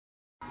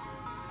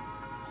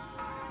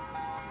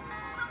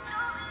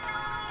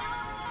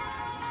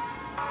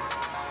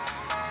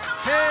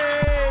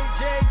Hey,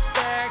 Jake's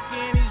back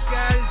and he's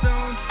got his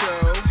own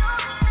show.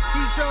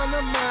 He's on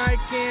the mic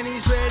and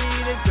he's ready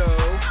to go.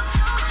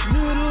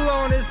 Noodle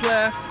on his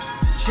left,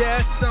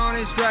 Jess on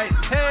his right.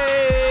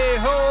 Hey,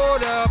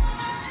 hold up,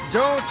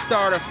 don't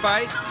start a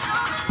fight.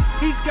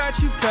 He's got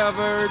you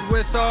covered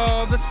with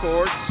all the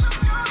sports.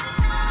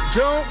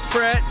 Don't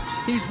fret,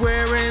 he's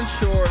wearing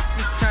shorts.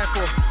 It's time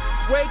for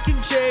Waking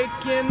Jake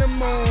in the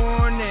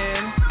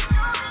morning,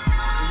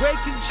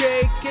 Waking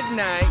Jake at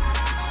night.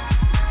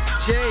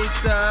 Jake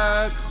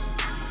sucks.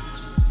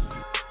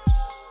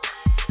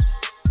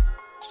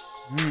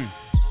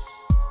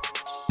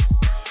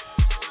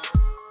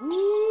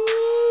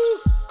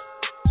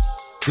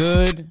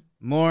 Good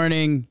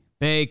morning,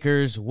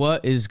 Bakers.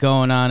 What is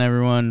going on,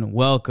 everyone?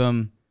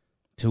 Welcome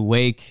to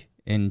Wake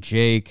and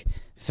Jake.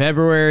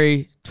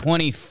 February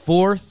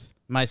 24th,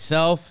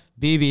 myself,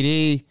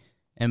 BBD,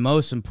 and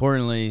most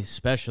importantly,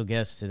 special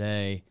guest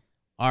today,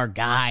 our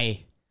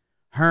guy,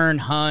 Hearn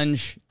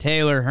Hunge,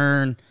 Taylor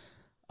Hearn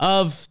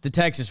of the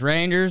Texas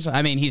Rangers.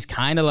 I mean, he's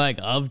kind of like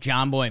of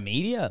John Boy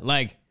Media.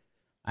 Like,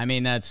 I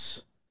mean,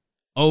 that's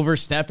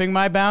overstepping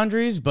my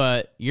boundaries,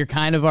 but you're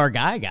kind of our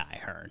guy,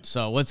 Hearn.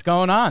 So what's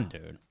going on,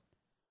 dude?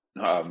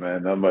 Oh,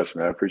 man, not much,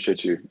 man. I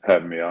appreciate you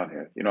having me on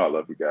here. You know I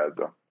love you guys,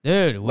 though.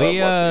 Dude,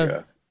 we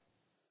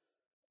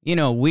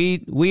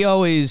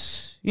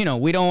always,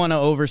 we don't want to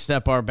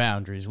overstep our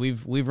boundaries.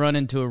 We've run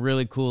into a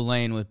really cool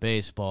lane with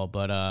baseball,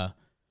 but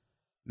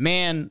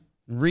man,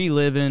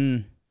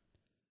 reliving,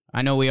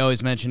 I know we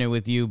always mention it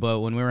with you,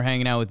 but when we were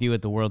hanging out with you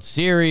at the World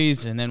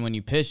Series, and then when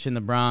you pitched in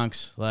the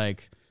Bronx,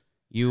 like,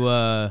 you,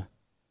 I'll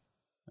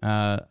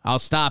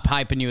stop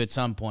hyping you at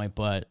some point,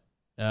 but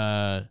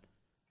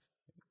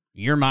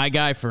you're my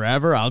guy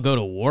forever. I'll go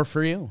to war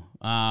for you.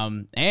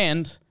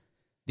 And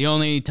the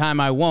only time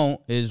I won't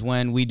is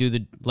when we do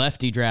the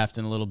lefty draft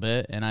in a little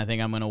bit, and I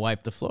think I'm going to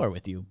wipe the floor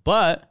with you.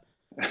 But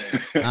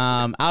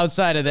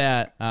outside of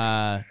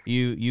that,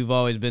 you've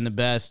always been the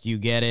best. You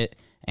get it.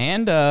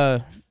 And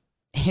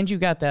you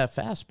got that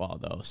fastball,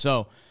 though.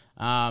 So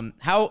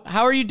how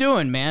are you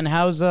doing, man?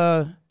 How's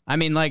I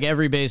mean, like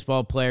every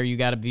baseball player, you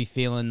got to be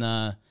feeling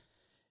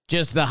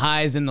just the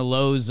highs and the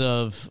lows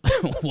of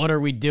what are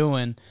we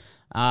doing.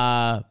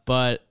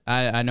 But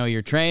I know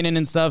you're training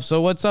and stuff.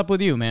 So what's up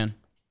with you, man?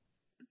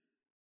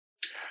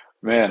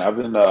 Man, I've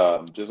been,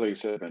 just like you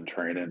said, been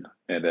training.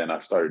 And then I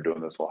started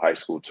doing this little high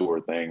school tour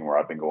thing where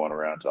I've been going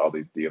around to all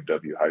these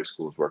DFW high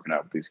schools, working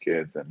out with these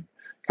kids and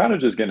kind of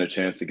just getting a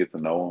chance to get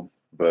to know them,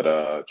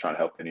 but trying to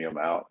help any of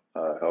them out,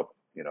 help,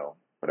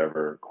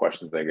 whatever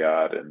questions they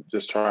got, and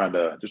just trying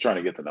to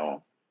get to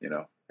know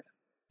them,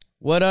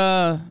 What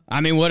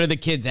what are the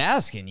kids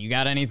asking? You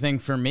got anything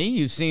for me?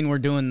 You've seen we're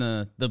doing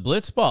the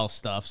blitzball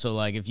stuff, so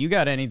like if you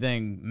got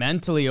anything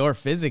mentally or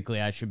physically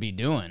I should be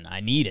doing, I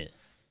need it.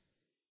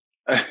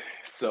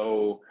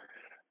 So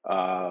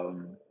a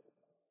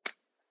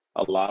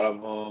lot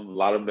of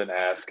them been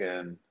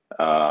asking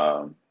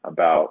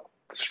about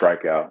the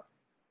strikeout,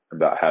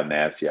 about how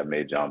nasty I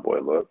made John Boy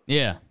look.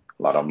 Yeah.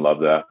 A lot of them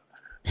love that.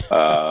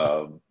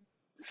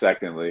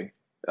 Secondly,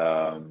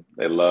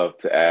 they love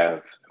to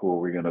ask, who are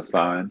we going to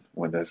sign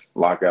when this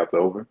lockout's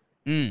over?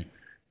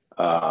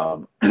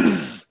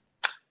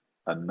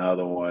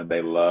 Another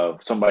one,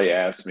 somebody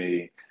asked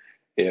me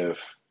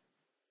if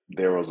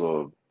there was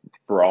a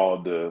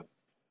brawl to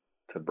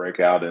break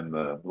out in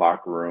the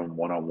locker room,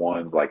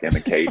 one-on-ones, like in the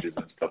cages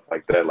and stuff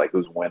like that, like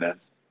who's winning.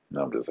 And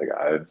I'm just like,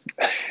 I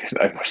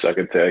wish I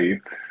could tell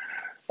you.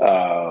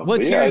 A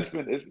lot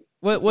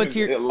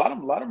of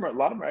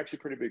them are actually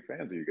pretty big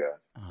fans of you guys.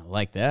 I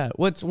like that.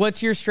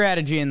 What's your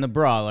strategy in the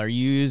brawl? Are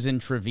you using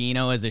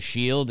Trevino as a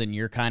shield and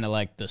you're kind of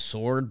like the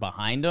sword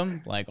behind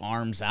him, like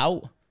arms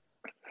out?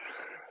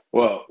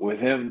 Well, with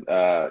him,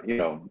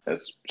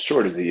 as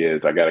short as he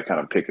is, I got to kind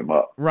of pick him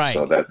up. Right.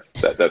 So that's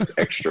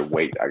extra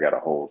weight I got to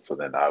hold. So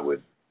then I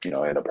would,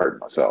 end up hurting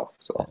myself.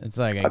 So it's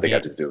like I think I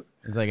just do it.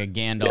 It's like a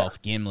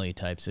Gandalf Gimli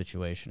type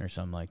situation or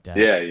something like that.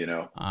 Yeah,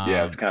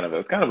 it's kind of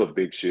a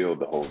big shield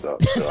to hold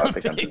up. So I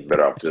think I'm just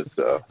better off just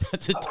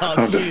that's a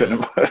tough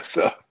shield.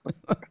 Myself.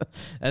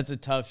 That's a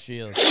tough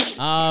shield.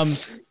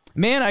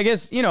 Man, I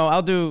guess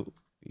I'll do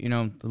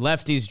the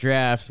lefties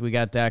draft. We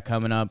got that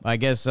coming up. I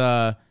guess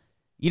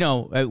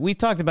we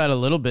talked about it a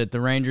little bit.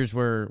 The Rangers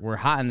were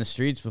hot in the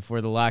streets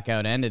before the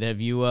lockout ended.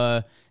 Have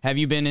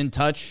you been in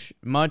touch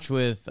much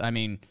with? I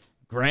mean,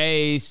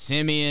 Gray,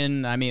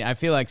 Simeon. I mean, I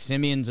feel like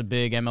Simeon's a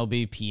big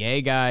MLB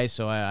PA guy,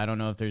 so I don't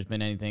know if there's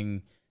been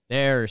anything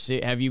there.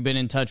 Have you been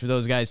in touch with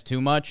those guys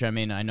too much? I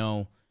mean, I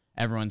know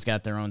everyone's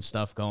got their own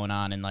stuff going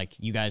on, and like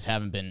you guys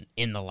haven't been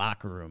in the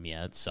locker room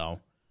yet. So,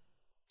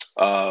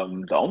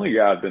 the only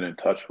guy I've been in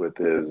touch with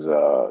is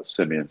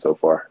Simeon so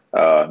far.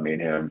 Me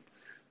and him,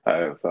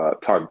 I've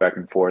talked back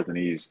and forth, and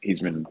he's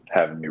been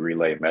having me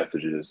relay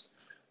messages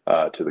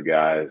to the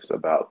guys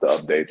about the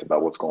updates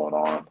about what's going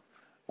on.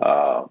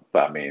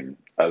 But I mean,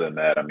 other than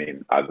that,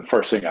 the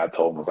first thing I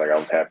told him was like I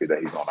was happy that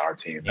he's on our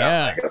team. Now.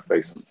 Yeah.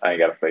 I ain't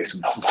gotta face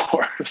him no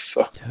more.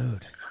 So,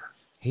 dude,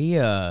 he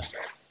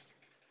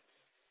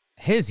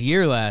his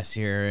year last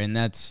year, and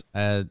that's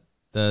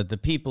The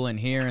people in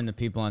here and the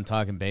people on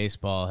Talking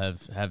Baseball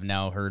have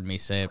now heard me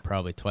say it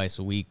probably twice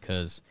a week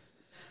because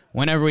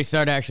whenever we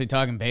start actually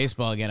talking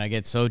baseball again, I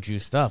get so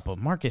juiced up. But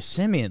Marcus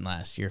Semien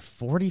last year,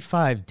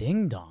 45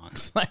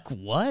 ding-dongs. Like,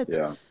 what?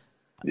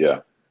 Yeah.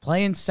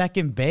 Playing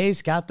second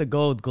base, got the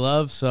gold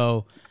glove.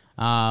 So,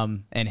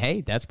 and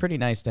hey, that's pretty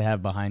nice to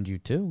have behind you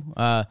too.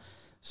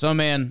 So,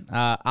 man,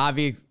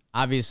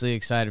 obviously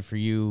excited for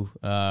you,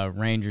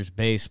 Rangers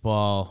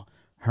baseball,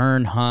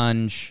 Hearn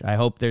Hunch. I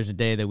hope there's a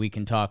day that we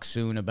can talk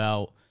soon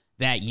about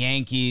that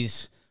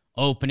Yankees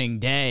opening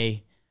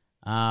day.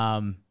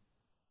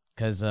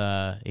 Because,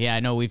 I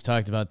know we've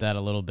talked about that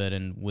a little bit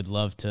and would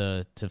love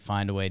to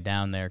find a way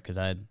down there because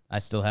I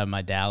still have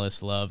my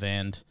Dallas love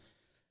and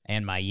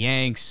my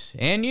Yanks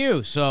and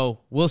you. So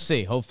we'll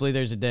see. Hopefully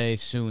there's a day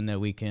soon that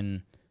we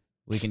can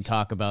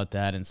talk about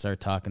that and start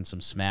talking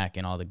some smack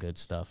and all the good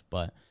stuff.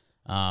 But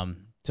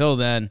till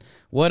then,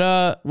 what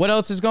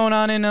else is going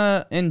on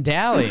in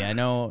Dally? I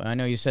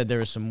know you said there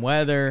was some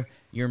weather.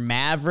 Your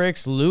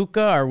Mavericks,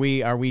 Luka, are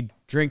we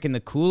drinking the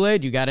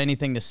Kool-Aid? You got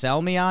anything to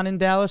sell me on in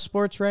Dallas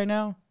sports right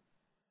now?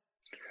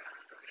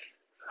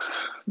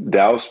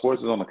 Dallas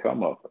sports is on the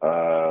come up.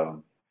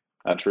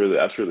 I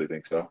truly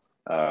think so.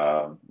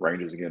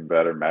 Rangers are getting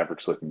better.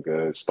 Mavericks looking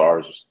good.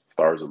 Stars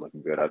are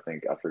looking good. I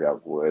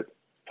forgot what.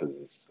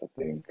 Because I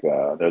think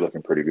they're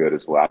looking pretty good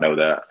as well. I know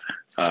that.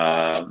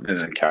 And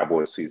then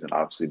Cowboys season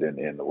obviously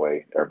didn't end the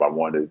way everybody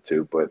wanted it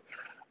to, but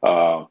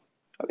I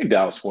think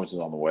Dallas sports is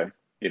on the way.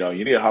 You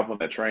need to hop on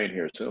that train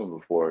here soon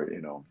before,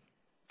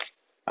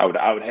 I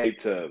would hate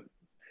to,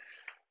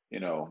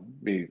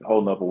 be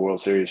holding up a World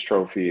Series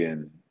trophy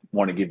and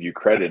want to give you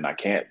credit, and I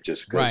can't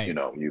just because,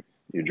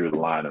 you drew the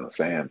line in the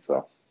sand.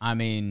 So, I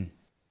mean,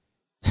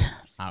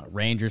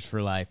 Rangers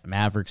for life,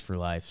 Mavericks for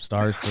life,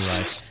 Stars for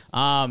life.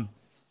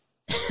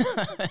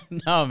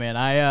 No,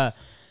 man,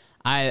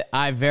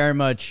 I very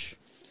much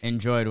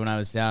enjoyed when I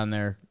was down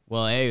there.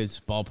 Well, it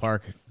was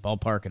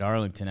ballpark at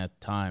Arlington at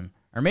the time,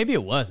 or maybe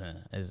it wasn't.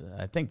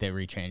 I think they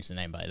rechanged the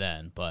name by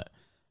then. But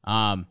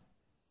and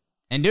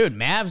dude,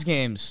 Mavs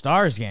games,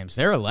 Stars games,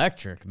 they're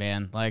electric,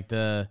 man. Like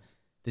the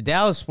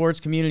Dallas sports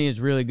community is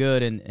really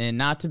good, and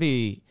not to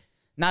be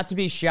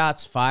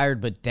shots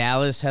fired, but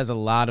Dallas has a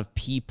lot of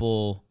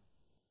people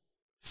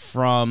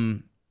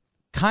from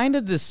kind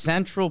of the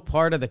central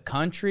part of the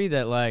country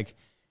that, like,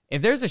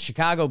 if there's a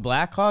Chicago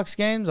Blackhawks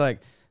game,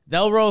 like,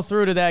 they'll roll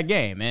through to that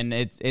game. And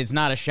it's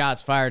not a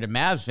shots fired to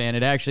Mavs fan.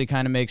 It actually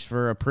kind of makes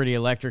for a pretty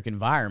electric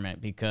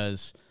environment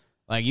because,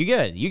 like, you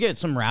get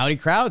some rowdy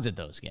crowds at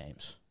those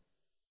games.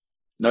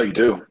 No, you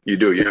do.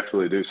 You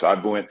absolutely do. So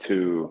I've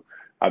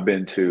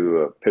been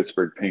to a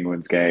Pittsburgh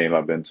Penguins game.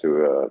 I've been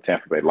to a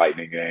Tampa Bay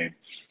Lightning game.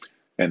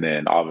 And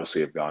then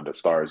obviously I've gone to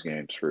Stars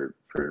games for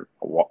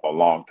a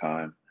long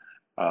time.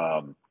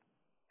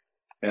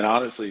 And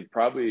honestly,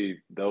 probably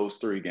those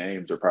three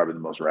games are probably the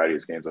most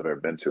rowdiest games I've ever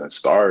been to. And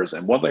Stars,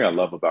 and one thing I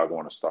love about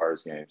going to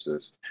Stars games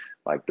is,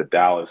 like, the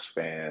Dallas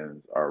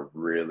fans are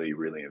really,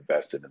 really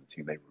invested in the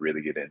team. They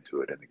really get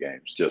into it in the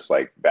games, just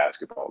like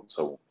basketball.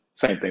 So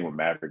same thing with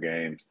Maverick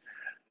games.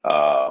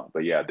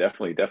 But yeah,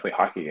 definitely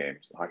hockey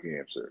games. Hockey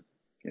games are,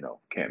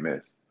 can't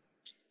miss.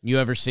 You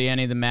ever see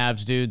any of the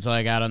Mavs dudes,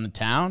 like, out on the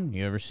town?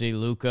 You ever see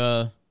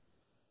Luka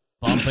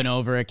bumping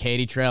over a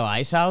Katy Trail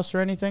Ice House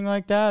or anything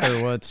like that?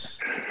 Or what's...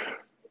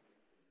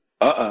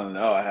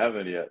 No, I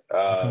haven't yet.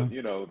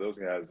 Okay. Those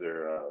guys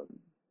are,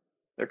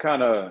 they're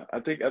kind of, I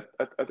think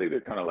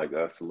they're kind of like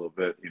us a little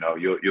bit.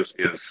 You'll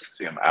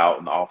see them out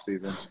in the off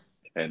season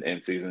and in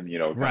season,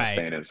 kind of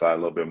staying inside a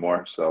little bit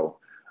more. So,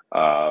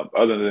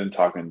 other than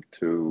talking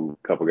to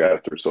a couple guys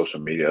through social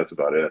media, that's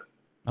about it.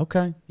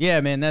 Okay. Yeah,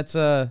 man, that's,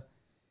 it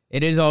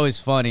is always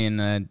funny.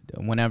 And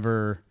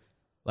whenever,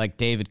 like,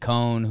 David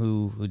Cohn,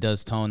 who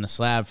does Tone the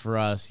Slab for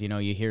us,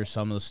 you hear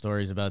some of the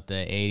stories about the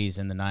 80s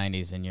and the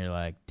 90s, and you're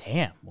like,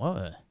 damn,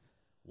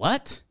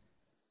 what?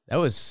 That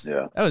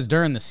was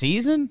during the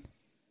season?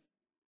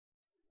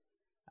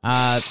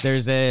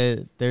 There's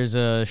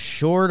a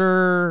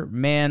shorter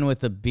man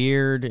with a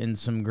beard and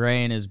some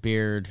gray in his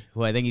beard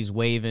who I think he's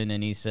waving,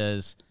 and he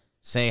says,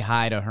 "Say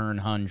hi to Hearn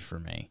Hunch for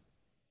me."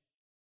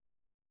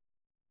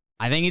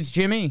 I think it's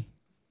Jimmy.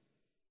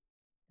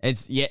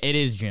 It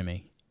is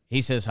Jimmy.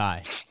 He says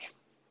hi.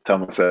 Tell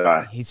him to say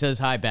hi. He says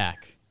hi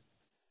back.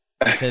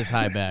 He says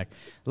hi back.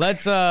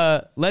 Let's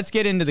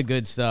get into the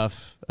good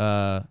stuff.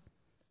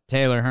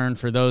 Taylor Hearn,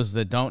 for those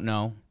that don't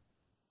know,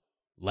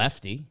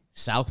 lefty,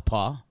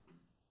 southpaw,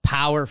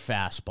 power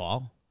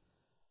fastball.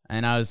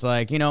 And I was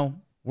like,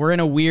 we're in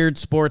a weird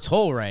sports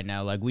hole right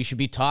now. Like, we should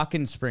be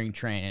talking spring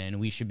training, and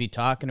we should be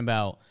talking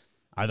about,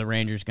 are the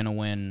Rangers going to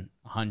win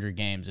 100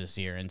 games this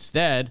year?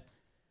 Instead,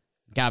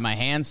 got my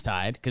hands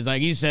tied because,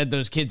 like you said,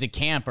 those kids at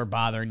camp are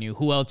bothering you.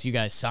 Who else you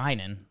guys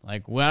signing?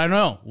 Like, well, I don't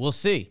know. We'll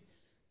see.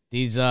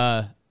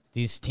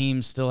 These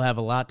teams still have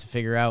a lot to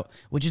figure out,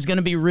 which is going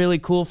to be really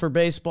cool for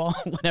baseball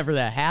whenever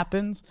that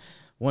happens,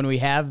 when we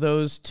have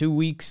those 2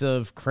 weeks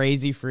of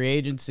crazy free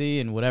agency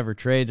and whatever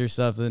trades or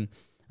something.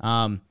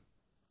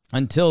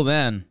 Until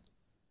then,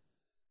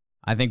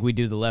 I think we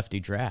do the lefty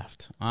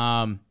draft.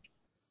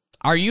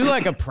 Are you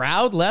like a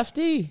proud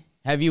lefty?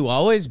 Have you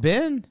always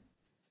been?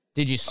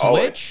 Did you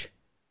switch?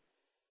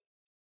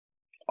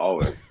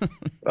 Always.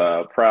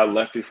 Proud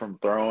lefty from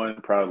throwing,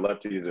 proud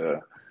lefty to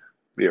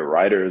be a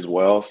writer as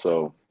well.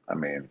 So, I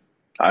mean,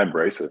 I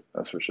embrace it.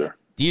 That's for sure.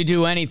 Do you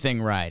do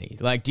anything righty?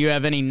 Like, do you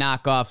have any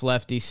knockoff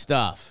lefty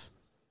stuff?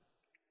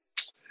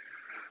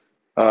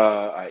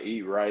 I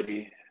eat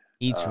righty.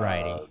 Eats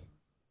righty.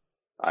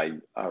 I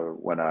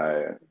when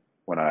I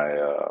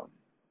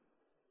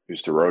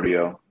used to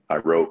rodeo, I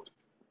roped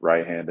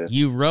right-handed.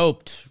 You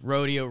roped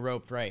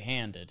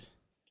right-handed.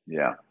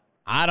 Yeah.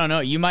 I don't know.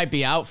 You might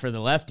be out for the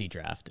lefty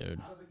draft,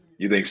 dude.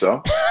 You think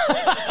so?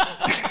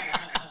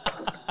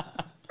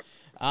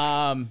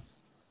 I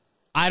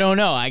don't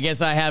know. I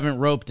guess I haven't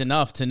roped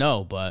enough to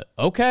know, but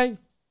okay.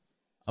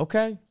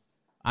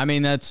 I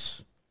mean,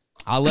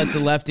 I'll let the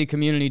lefty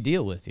community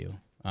deal with you.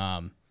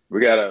 We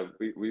gotta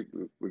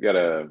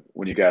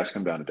when you guys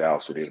come down to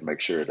Dallas, we need to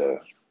make sure to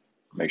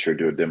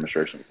do a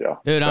demonstration with y'all.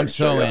 Dude, I'm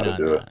so in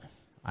on that.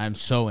 I'm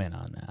so in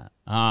on that.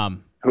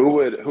 Who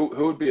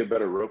would be a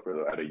better roper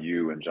though, out of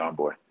you and John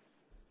Boy?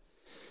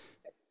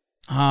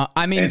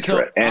 I mean,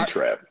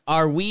 Trev.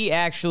 Are we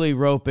actually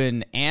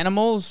roping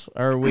animals,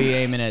 or are we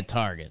aiming at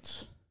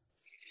targets?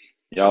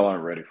 Y'all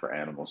aren't ready for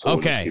animals, so we'll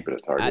just keep it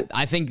at targets.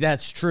 I think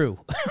that's true.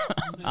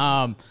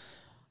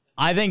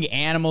 I think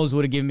animals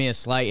would have given me a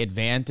slight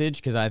advantage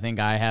because I think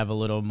I have a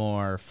little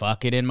more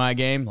fuck it in my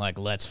game. Like,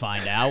 let's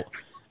find out.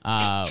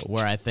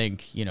 Where I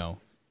think,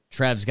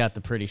 Trev's got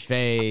the pretty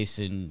face,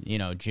 and,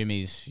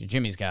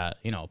 Jimmy's got,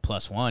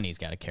 +1 he's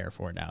got to care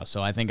for now.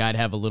 So I think I'd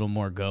have a little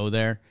more go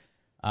there.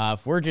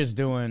 If we're just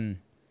doing,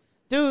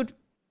 dude,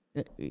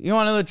 you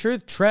want to know the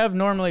truth? Trev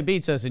normally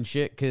beats us in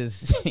shit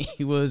because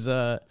he was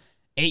a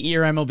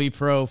 8-year MLB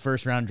pro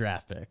first-round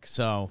draft pick.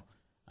 So,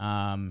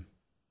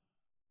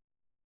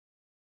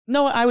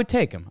 no, I would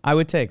take him.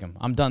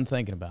 I'm done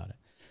thinking about it.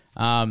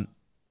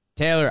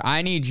 Taylor,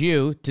 I need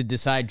you to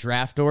decide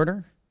draft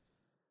order.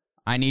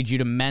 I need you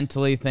to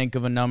mentally think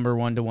of a number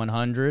 1 to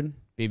 100.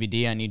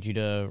 BBD, I need you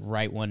to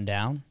write one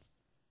down.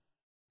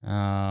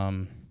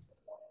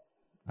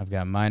 I've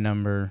got my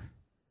number.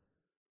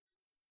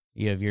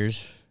 You have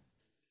yours?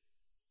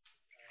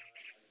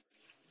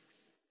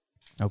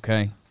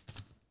 Okay.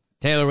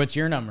 Taylor, what's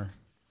your number?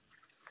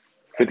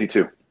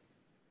 52. I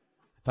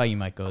thought you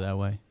might go that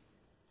way.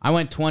 I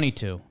went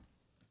 22.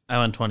 I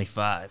went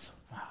 25.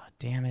 Oh,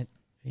 damn it,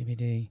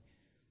 BBD.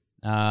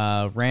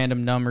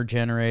 Random number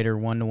generator,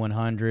 1 to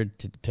 100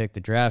 to pick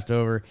the draft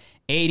over.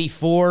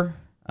 84.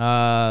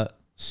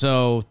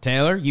 So,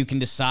 Taylor, you can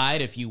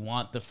decide if you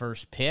want the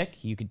first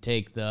pick. You could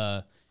take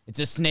it's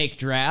a snake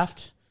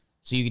draft,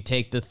 so you could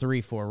take the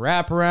 3-4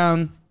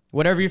 wraparound,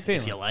 whatever you're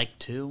feeling. If you like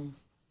 2.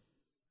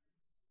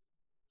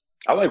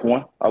 I like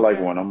 1. I'm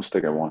going to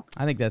stick at 1.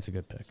 I think that's a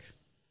good pick.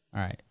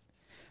 All right.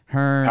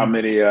 Hearn. How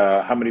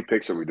many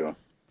picks are we doing?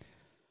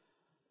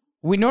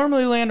 We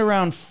normally land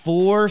around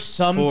 4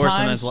 sometimes. 4,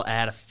 sometimes we'll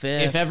add a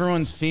 5th. If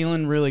everyone's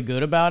feeling really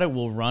good about it,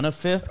 we'll run a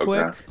 5th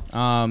quick.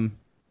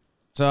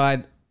 So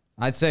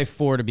I'd say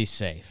 4 to be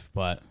safe,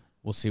 but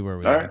we'll see where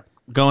we are. Right.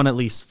 Going at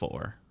least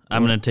 4.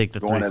 I'm going to take the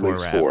 3-4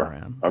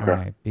 wraparound. Okay. All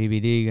right,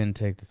 BBD going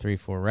to take the 3-4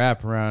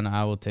 wraparound.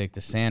 I will take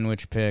the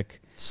sandwich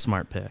pick.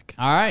 Smart pick.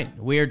 All right,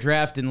 we are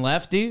drafting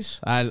lefties.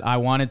 I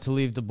wanted to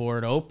leave the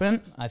board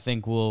open. I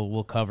think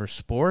we'll cover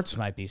sports.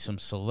 Might be some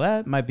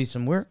select. Might be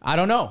some weird. I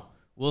don't know.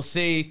 We'll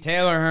see.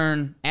 Taylor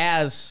Hearn,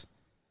 as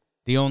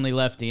the only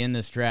lefty in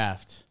this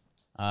draft,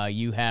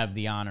 you have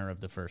the honor of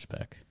the first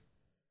pick.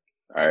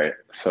 All right.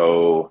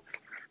 So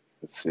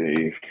let's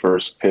see.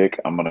 First pick,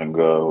 I'm gonna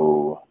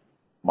go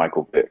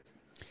Michael Vick.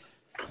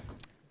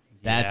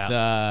 That's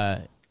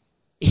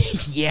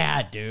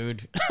yeah,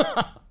 dude.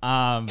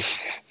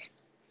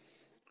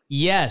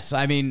 Yes,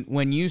 I mean,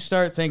 when you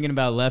start thinking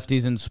about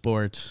lefties in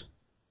sports,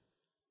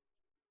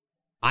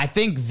 I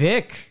think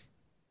Vic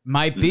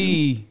might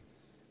be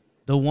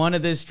the one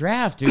of this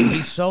draft, dude.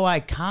 He's so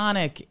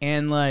iconic,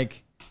 and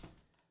like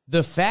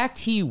the fact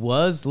he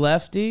was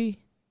lefty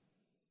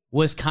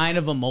was kind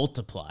of a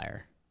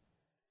multiplier.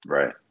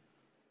 Right.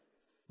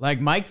 Like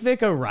Mike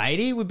Vick, a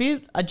righty, would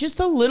be just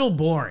a little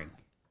boring.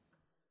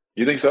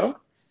 You think so?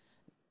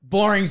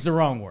 Boring's the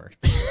wrong word.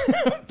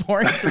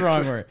 Boring's the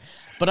wrong word.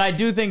 But I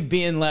do think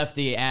being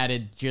lefty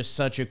added just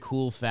such a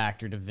cool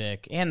factor to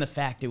Vic, and the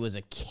fact it was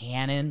a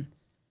cannon.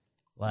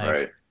 Like,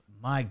 right.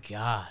 My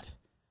God.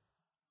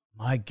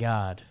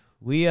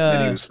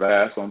 And he was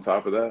fast on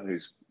top of that.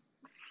 He's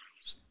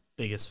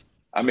biggest.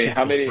 I mean,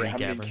 how many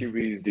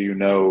QBs do you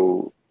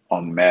know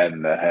on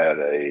Madden that had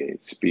a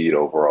speed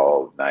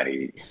overall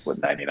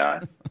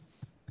 99?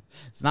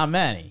 It's not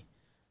many.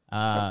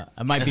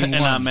 It might be and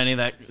one. not many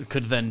that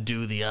could then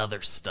do the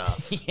other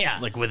stuff. Yeah.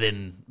 Like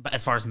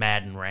as far as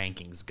Madden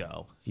rankings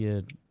go.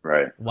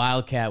 Right.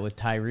 Wildcat with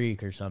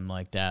Tyreek or something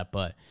like that.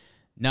 But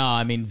no,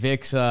 I mean,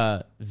 Vic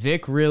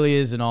really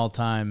is an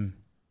all-time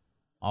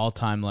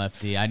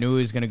lefty. I knew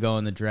he was going to go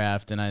in the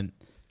draft, and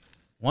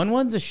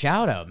one's a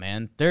shout-out,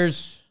 man.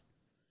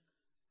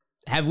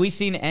 Have we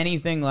seen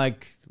anything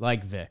like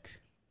Vic?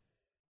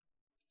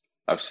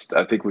 I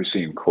think we've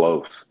seen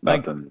close.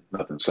 Nothing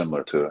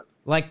similar to it.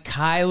 Like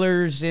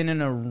Kyler's in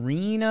an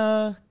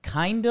arena,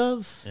 kind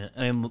of. Yeah,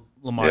 and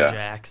Lamar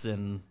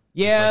Jackson.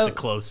 Yeah, is like the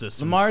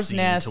closest Lamar's we've seen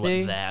nasty. to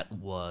what that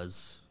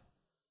was.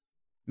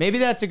 Maybe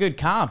that's a good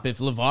comp. If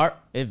Lamar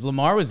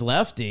was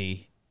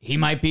lefty, he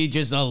might be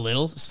just a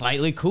little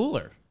slightly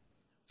cooler.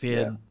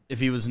 If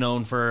he was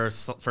known for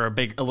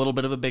a little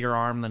bit of a bigger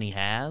arm than he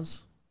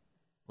has,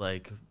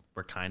 like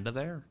we're kind of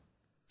there.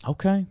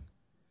 Okay.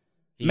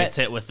 He gets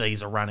hit with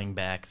he's a running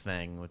back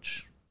thing,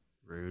 which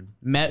rude.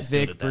 Met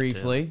Vic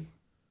briefly.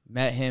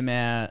 Met him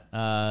at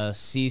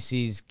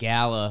CC's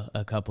gala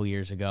a couple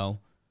years ago.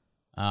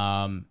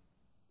 And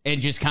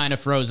just kind of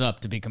froze up,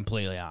 to be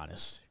completely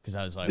honest, because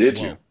I was like, Did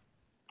whoa. you?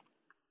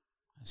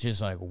 It's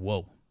just like,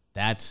 whoa,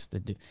 that's the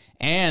dude.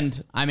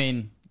 And, I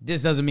mean,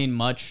 this doesn't mean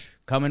much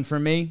coming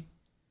from me.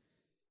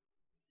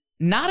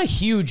 Not a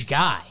huge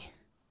guy.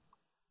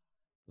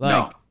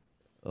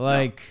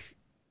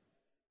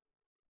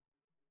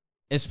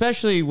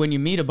 Especially when you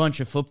meet a bunch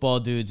of football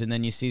dudes and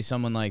then you see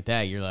someone like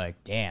that, you're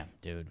like, damn,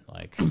 dude,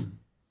 like,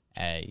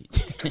 hey,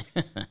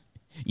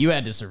 you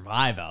had to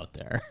survive out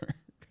there.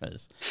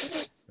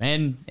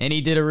 And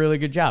he did a really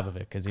good job of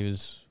it because he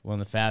was one of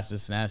the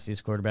fastest,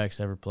 nastiest quarterbacks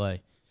to ever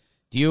play.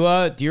 Do you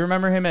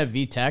remember him at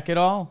VTech at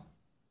all?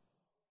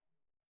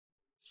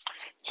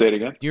 Say it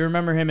again. Do you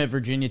remember him at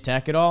Virginia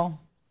Tech at all?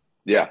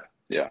 Yeah.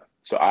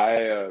 So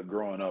I,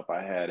 growing up,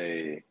 I had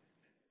a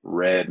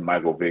red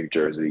Michael Vick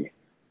jersey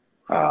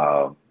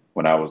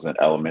when I was in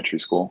elementary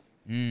school.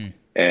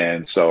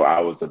 And so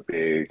I was a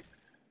big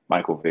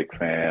Michael Vick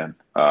fan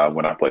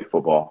when I played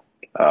football.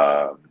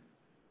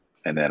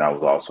 And then I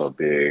was also a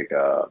big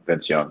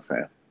Vince Young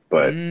fan.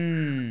 But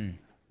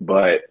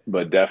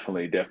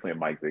definitely a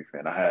Mike Vick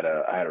fan. I had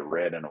a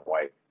red and a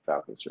white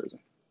Falcons jersey.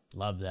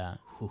 Love that.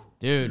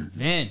 Dude,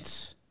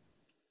 Vince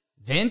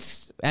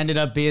ended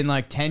up being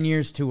like 10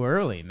 years too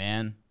early,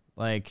 man.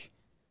 Like,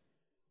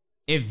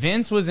 if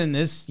Vince was in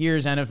this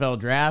year's NFL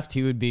draft,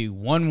 he would be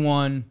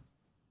 1-1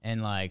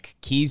 and like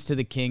keys to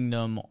the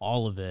kingdom,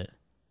 all of it.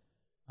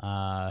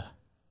 I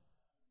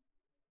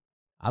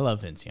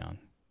love Vince Young.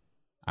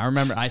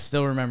 I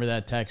still remember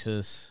that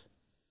Texas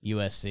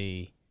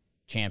USC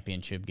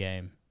championship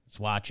game. I was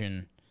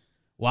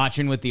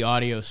watching with the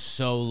audio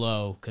so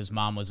low because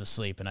Mom was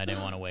asleep and I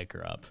didn't want to wake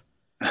her up.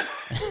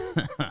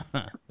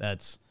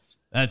 That's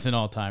an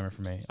all-timer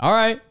for me. All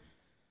right.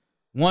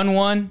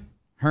 1-1.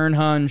 Hearn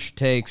Hunch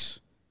takes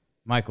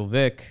Michael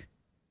Vick.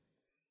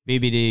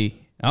 BBD.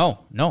 Oh,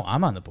 no,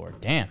 I'm on the board.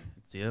 Damn.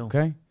 It's you.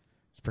 Okay.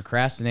 It's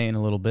procrastinating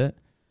a little bit.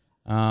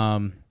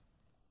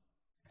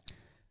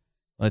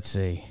 Let's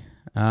see.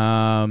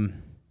 God,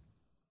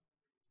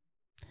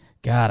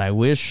 I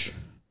wish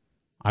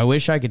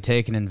I could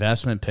take an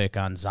investment pick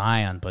on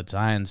Zion, but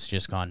Zion's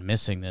just gone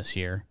missing this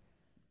year.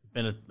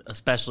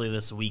 Especially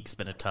this week's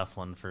been a tough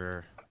one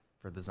for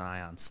the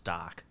Zion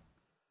stock.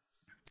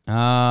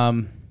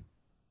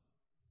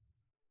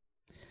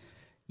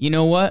 You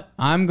know what?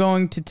 I'm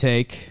going to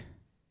take.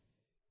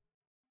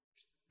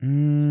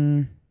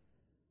 I'm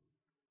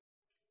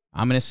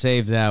going to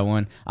save that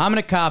one. I'm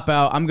going to cop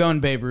out. I'm going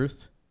Babe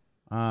Ruth.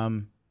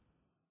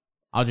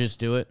 I'll just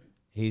do it.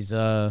 He's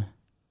the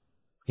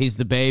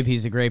Babe.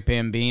 He's the great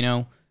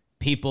Bambino.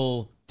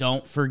 People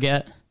don't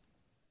forget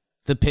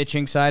the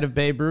pitching side of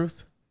Babe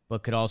Ruth,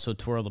 but could also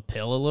twirl the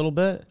pill a little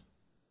bit.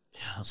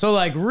 Yeah. So,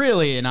 like,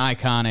 really an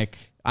iconic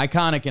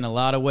in a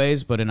lot of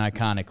ways, but an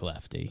iconic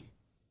lefty.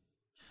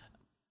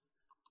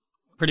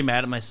 Pretty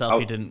mad at myself.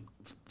 He didn't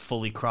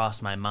fully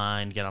cross my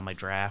mind, get on my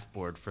draft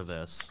board for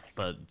this,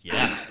 but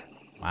yeah.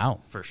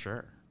 Wow. For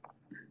sure.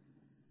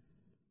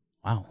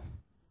 Wow.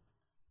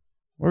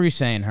 What were you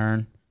saying,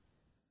 Hearn?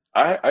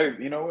 I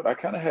you know what? I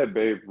kind of had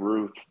Babe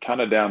Ruth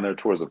kind of down there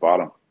towards the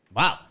bottom.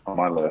 Wow. On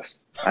my list.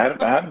 I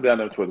had him down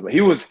there towards the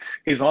bottom.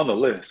 He's on the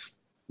list,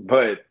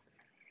 but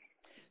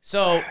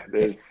so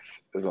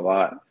there's a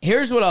lot.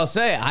 Here's what I'll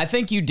say. I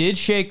think you did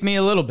shake me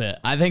a little bit.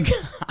 I think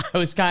I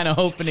was kind of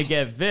hoping to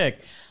get Vic,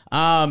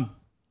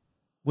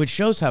 which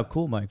shows how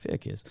cool Mike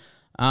Vick is.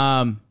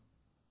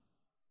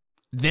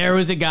 There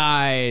was a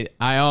guy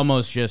I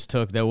almost just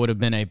took that would have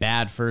been a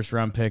bad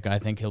first-round pick. I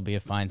think he'll be a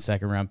fine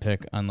second-round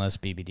pick unless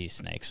BBD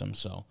snakes him.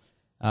 So,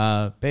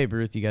 Babe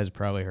Ruth, you guys have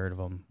probably heard of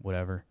him,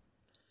 whatever.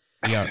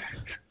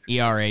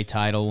 ERA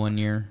title one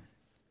year.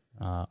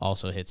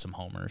 Also hit some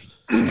homers.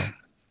 So.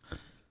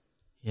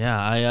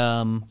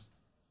 Yeah,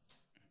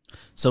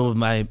 so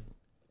my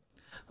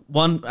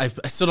one, I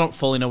still don't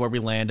fully know where we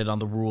landed on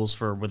the rules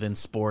for within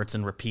sports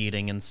and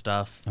repeating and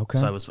stuff. Okay.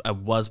 So I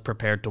was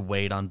prepared to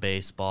wait on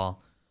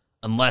baseball.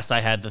 Unless I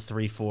had the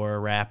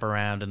 3-4 wrap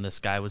around and this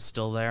guy was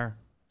still there.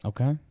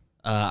 Okay.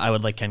 I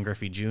would like Ken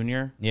Griffey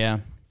Jr. Yeah.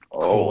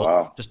 Oh,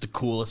 wow. Just the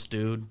coolest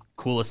dude.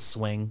 Coolest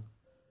swing.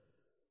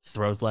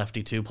 Throws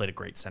lefty, too. Played a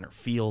great center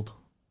field.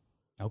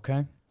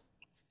 Okay.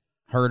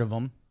 Heard of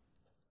him.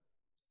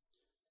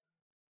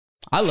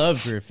 I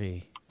love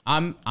Griffey.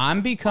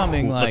 I'm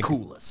becoming the like...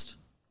 coolest.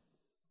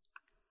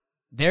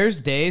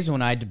 There's days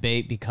when I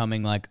debate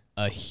becoming like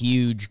a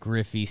huge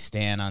Griffey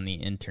stan on the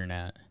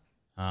internet.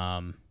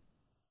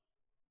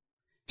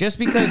 Just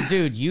because,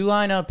 dude, you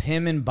line up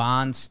him and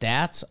Bond's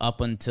stats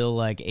up until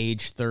like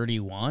age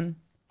 31,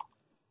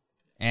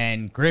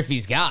 and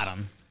Griffey's got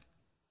him.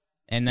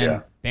 And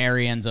then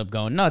Barry ends up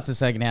going nuts the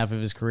second half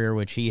of his career,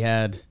 which he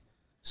had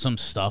some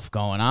stuff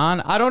going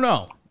on. I don't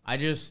know. I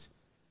just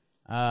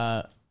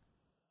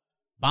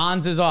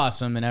Bonds is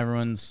awesome, and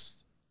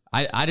everyone's.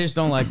 I just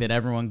don't like that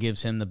everyone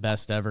gives him the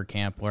best ever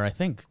camp. Where I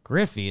think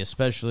Griffey,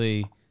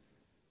 especially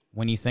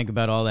when you think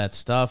about all that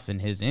stuff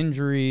and his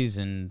injuries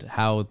and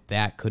how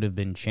that could have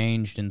been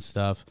changed and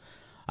stuff.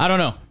 I don't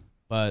know,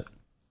 but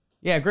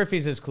yeah,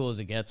 Griffey's as cool as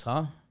it gets,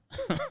 huh?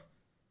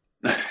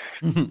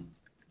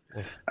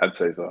 I'd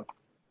say so.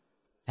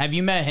 Have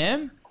you met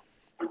him?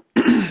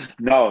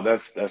 No,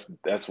 that's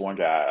one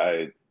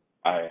guy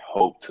I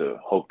hope to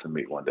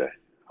meet one day.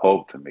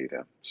 Hope to meet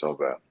him so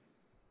bad.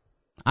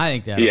 I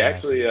think that he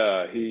actually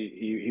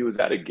he was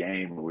at a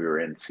game when we were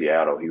in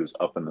Seattle. He was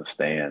up in the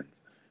stands,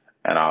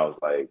 and I was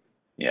like,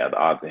 yeah, the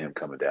odds of him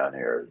coming down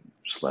here are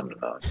slim to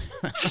none.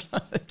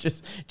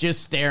 just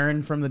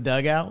staring from the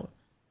dugout.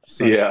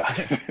 Like,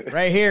 yeah,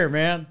 right here,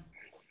 man.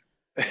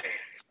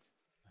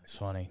 That's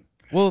funny.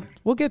 We'll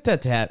get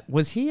that tat.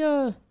 Was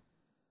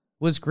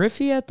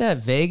Griffey at that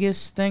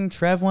Vegas thing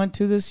Trev went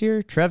to this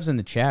year? Trev's in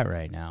the chat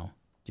right now.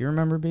 Do you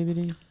remember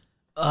BBD?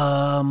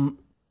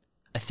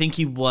 I think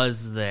he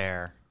was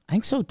there. I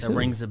think so too. That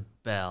rings a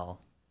bell.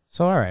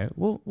 So all right,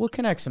 we'll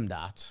connect some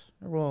dots.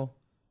 Or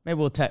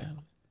we'll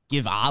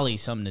give Ollie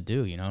something to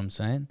do. You know what I'm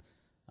saying?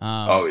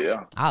 Oh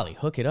yeah, Ollie,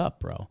 hook it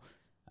up, bro.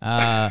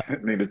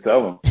 Need to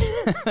tell him.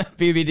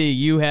 BBD,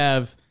 you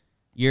have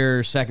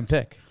your second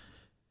pick.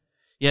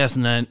 Yes,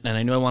 and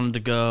I knew I wanted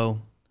to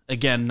go.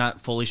 Again,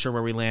 not fully sure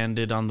where we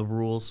landed on the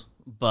rules,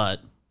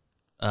 but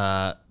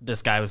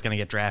this guy was going to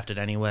get drafted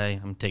anyway.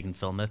 I'm taking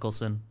Phil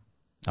Mickelson.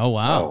 Oh,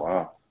 wow. Oh,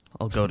 wow.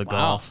 I'll go to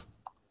golf.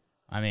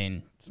 I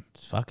mean,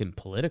 it's fucking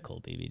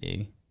political,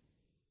 BBD.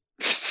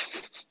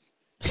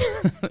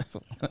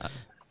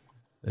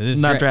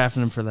 Not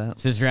drafting him for that.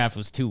 This draft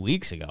was 2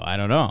 weeks ago. I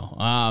don't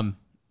know.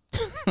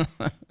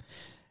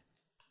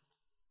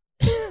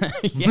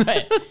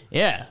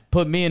 Yeah.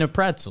 Put me in a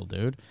pretzel,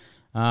 dude.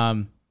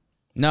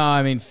 No,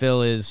 I mean,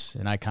 Phil is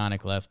an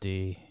iconic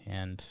lefty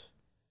and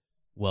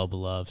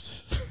well-beloved.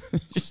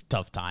 Just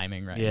tough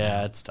timing right now.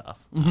 Yeah, it's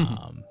tough.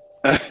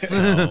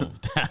 So,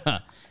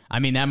 I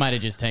mean, that might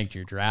have just tanked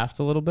your draft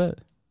a little bit,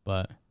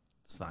 but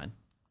it's fine.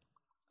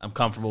 I'm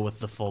comfortable with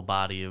the full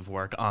body of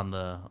work on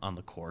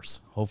the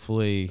course.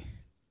 Hopefully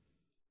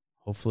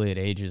it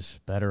ages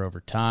better over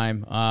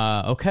time.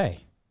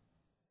 Okay.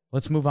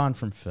 Let's move on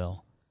from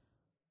Phil.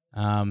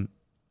 I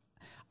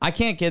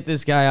can't get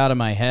this guy out of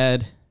my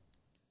head.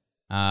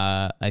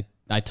 I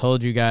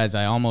told you guys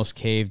I almost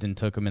caved and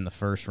took him in the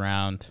first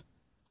round,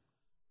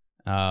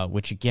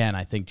 which again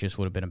I think just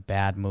would have been a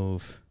bad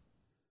move.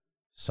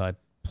 So I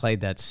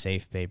played that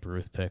safe Babe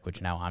Ruth pick,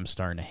 which now I'm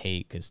starting to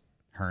hate because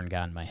Hearn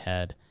got in my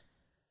head.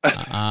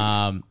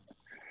 There's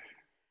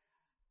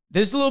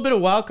a little bit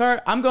of wild card.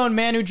 I'm going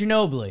Manu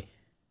Ginobili.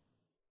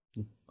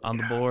 On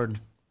the board.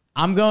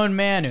 I'm going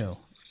Manu.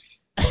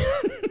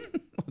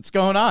 What's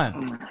going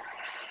on?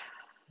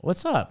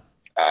 What's up?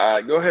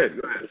 Go ahead.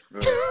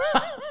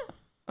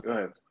 Go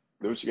ahead.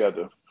 Do what you got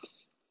to do.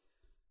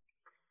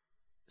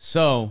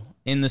 So,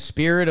 in the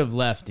spirit of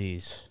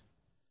lefties,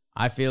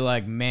 I feel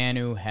like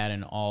Manu had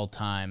an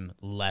all-time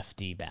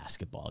lefty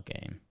basketball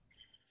game.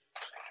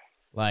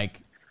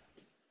 Like,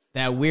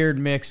 that weird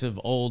mix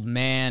of old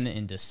man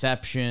and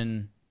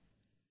deception.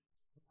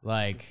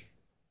 Like,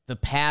 the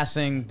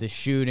passing, the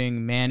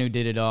shooting, Manu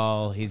did it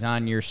all. He's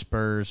on your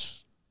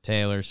Spurs,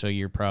 Taylor, so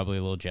you're probably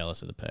a little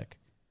jealous of the pick.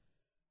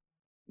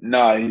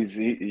 No, he's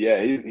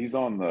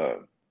on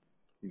the.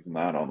 He's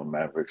not on the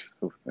Mavericks.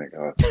 Oh, thank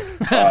God.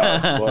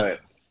 But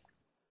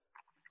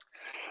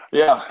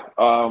yeah,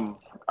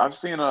 I've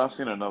seen enough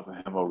of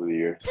him over the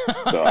years.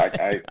 So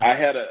I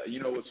had a.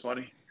 You know what's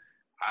funny?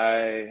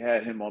 I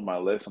had him on my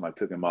list and I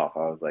took him off.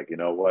 I was like, you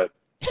know what?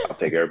 I'll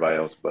take everybody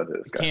else but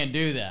this guy. Can't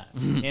do that.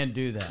 Can't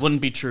do that.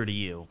 Wouldn't be true to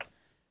you.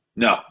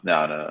 No.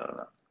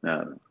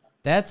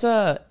 That's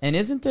and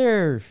isn't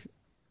there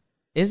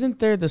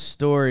the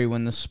story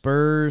when the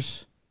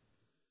Spurs?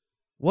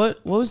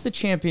 What was the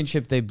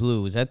championship they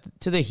blew? Was that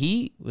to the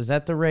Heat? Was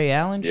that the Ray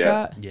Allen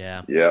shot?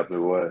 Yeah. Yep, it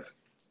was.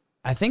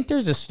 I think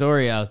there's a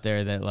story out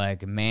there that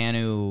like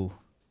Manu,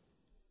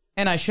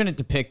 and I shouldn't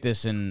depict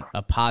this in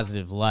a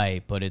positive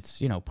light, but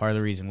it's, part of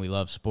the reason we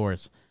love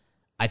sports.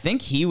 I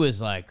think he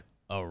was like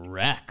a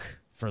wreck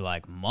for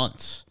like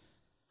months.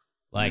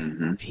 Like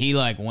he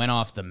like went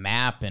off the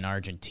map in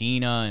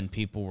Argentina and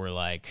people were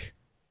like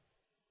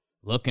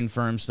looking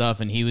for him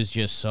stuff and he was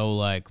just so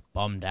like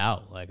bummed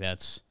out. Like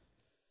that's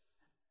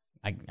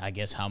I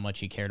guess how much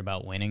he cared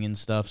about winning and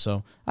stuff.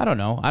 So I don't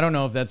know. I don't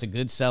know if that's a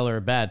good sell or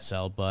a bad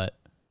sell, but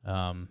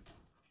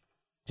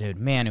dude,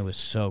 man, it was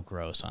so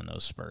gross on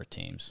those Spur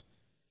teams.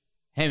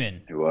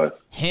 Him,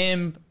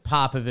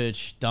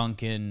 Popovich,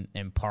 Duncan,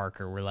 and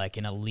Parker were like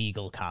an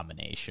illegal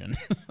combination.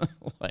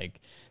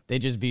 Like they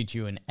just beat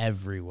you in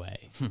every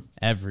way.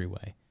 Every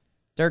way.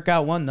 Dirk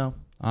got one though.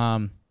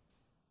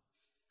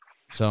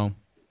 So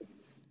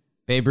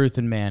Babe Ruth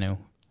and Manu.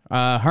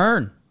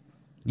 Hearn,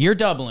 you're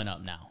doubling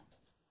up now.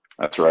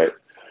 That's right.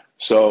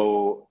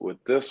 So with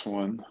this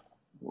one,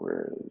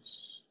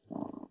 where's my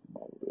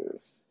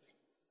list?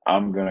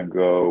 I'm gonna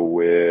go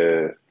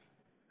with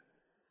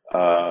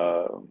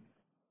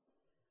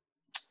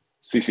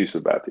CC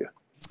Sabathia.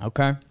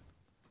 Okay.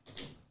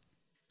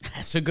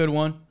 That's a good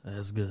one.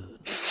 That's good.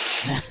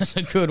 That's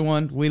a good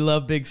one. We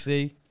love Big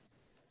C.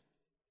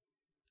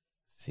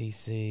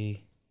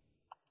 CC.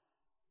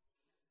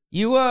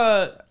 You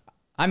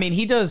I mean,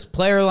 he does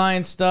player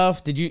alliance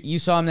stuff. Did you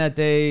saw him that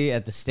day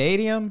at the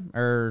stadium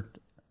or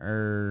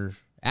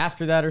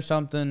after that or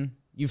something?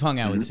 You've hung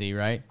out with C,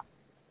 right?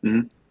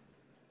 Mm-hmm.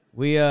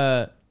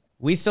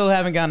 We still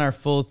haven't gotten our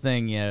full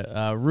thing yet.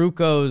 Ryan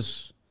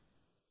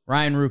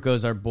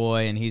Rucco's our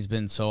boy, and he's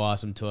been so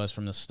awesome to us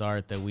from the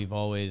start that we've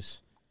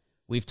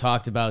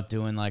talked about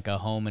doing like a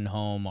home and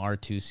home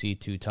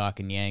R2C2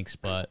 talking Yanks,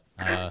 but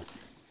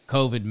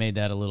COVID made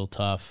that a little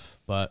tough.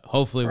 But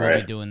hopefully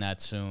we'll be doing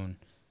that soon.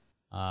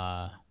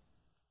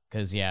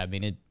 Because yeah, I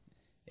mean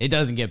it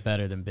doesn't get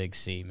better than Big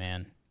C,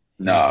 man.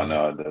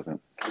 No, it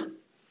doesn't.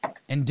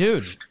 And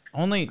dude,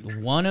 only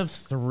one of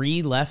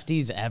 3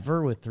 lefties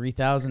ever with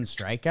 3,000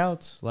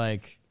 strikeouts.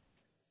 Like,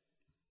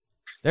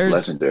 there's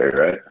legendary,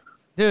 right?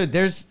 Dude,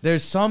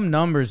 there's some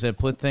numbers that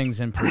put things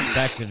in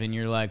perspective, and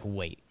you're like,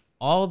 wait,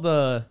 all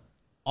the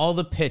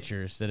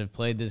pitchers that have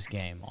played this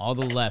game, all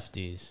the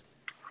lefties,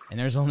 and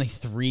there's only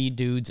 3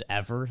 dudes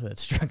ever that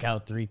struck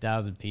out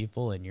 3,000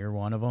 people, and you're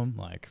one of them.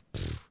 Like,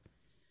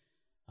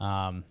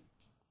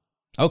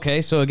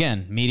 okay, so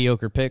again,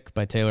 mediocre pick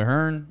by Taylor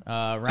Hearn.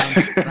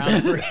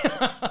 Round 3.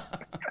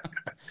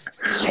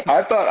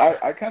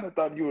 I kind of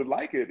thought you would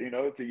like it.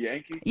 It's a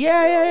Yankee.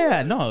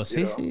 Yeah. No,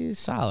 CC is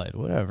solid.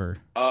 Whatever.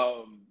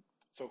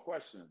 So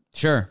question.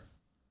 Sure.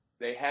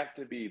 They have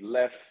to be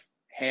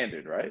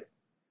left-handed, right?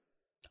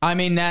 I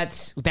mean,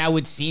 that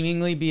would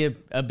seemingly be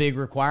a big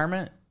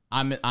requirement.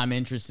 I'm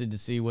interested to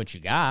see what you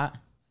got.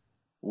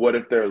 What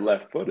if they're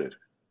left-footed?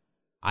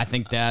 I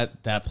think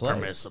that's plays.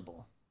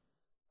 Permissible.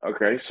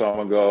 Okay, so I'm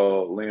gonna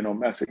go Lionel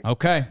Messi.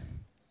 Okay,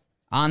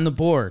 on the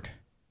board.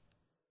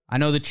 I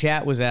know the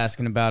chat was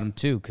asking about him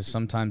too, because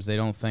sometimes they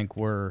don't think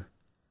we're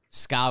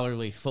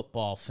scholarly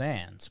football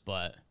fans.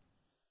 But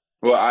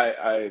well,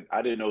 I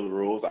didn't know the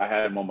rules. I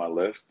had him on my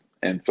list,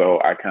 and so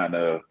I kind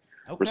of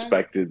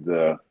respected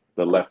the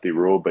lefty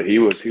rule. But he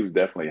was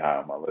definitely high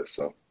on my list.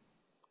 So,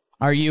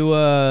 are you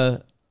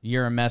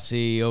you're a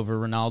Messi over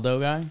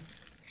Ronaldo guy?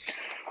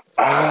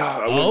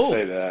 I wouldn't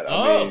say that.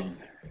 I mean,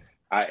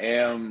 I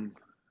am.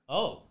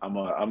 Oh, I'm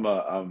a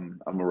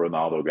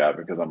Ronaldo guy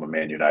because I'm a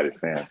Man United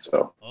fan.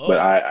 So, but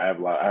I have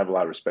a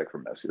lot of respect for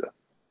Messi though.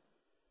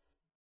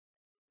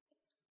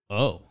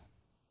 Oh,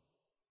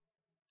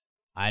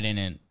 I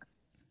didn't.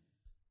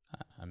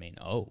 I mean,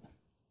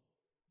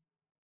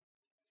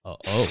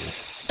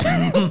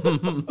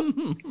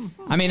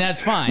 I mean,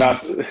 that's fine.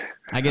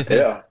 I guess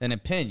that's an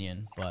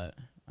opinion, but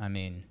I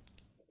mean,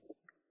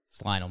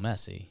 it's Lionel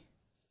Messi.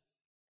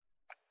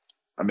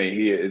 I mean,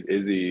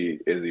 is he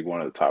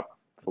one of the top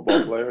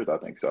football players? I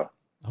think so.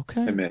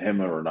 Okay. Him and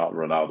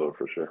Ronaldo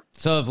for sure.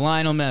 So if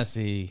Lionel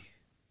Messi,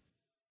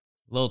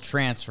 little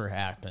transfer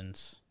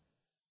happens,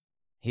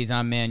 he's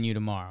on Man U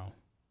tomorrow,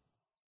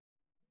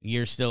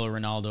 you're still a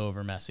Ronaldo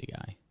over Messi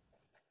guy?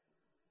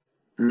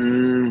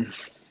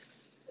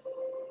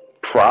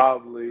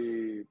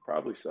 Probably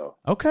so.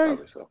 Okay.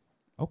 Probably so.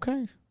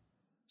 Okay.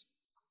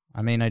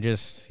 I mean, I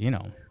just,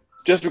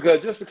 Just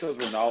because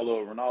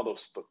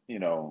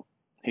Ronaldo,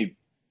 he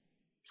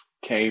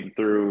came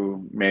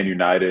through Man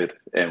United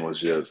and was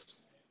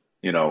just,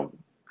 in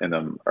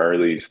the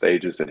early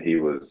stages that he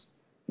was,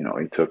 he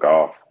took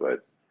off.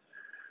 But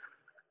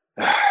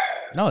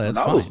no, that's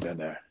Ronaldo's fine. been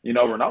there.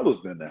 Ronaldo's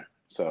been there.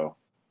 So,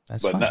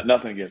 that's but fine.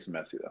 Nothing against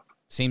Messi though.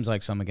 Seems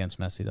like some against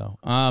Messi though.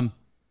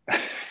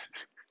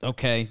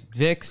 Okay,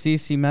 Vic,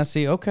 CC,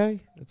 Messi.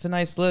 Okay, that's a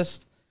nice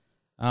list.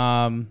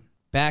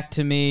 Back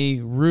to me,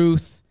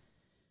 Ruth,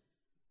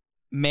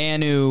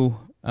 Manu.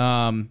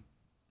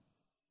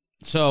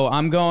 So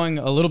I'm going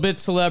a little bit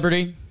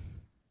celebrity.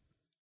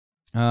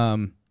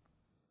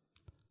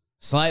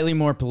 Slightly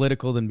more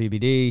political than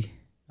BBD.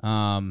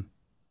 And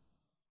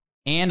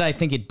I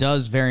think it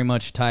does very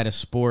much tie to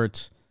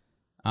sports.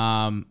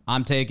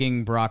 I'm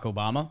taking Barack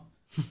Obama.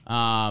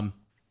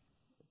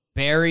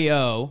 Barry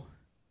O.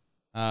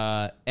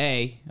 I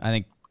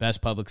think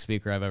best public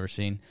speaker I've ever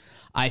seen.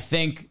 I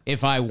think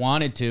if I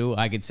wanted to,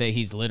 I could say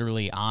he's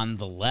literally on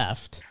the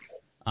left.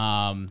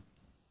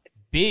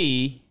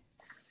 B,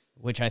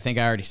 which I think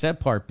I already said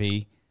part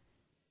B,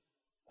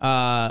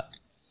 Barack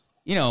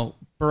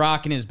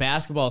and his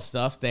basketball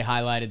stuff, they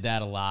highlighted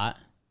that a lot.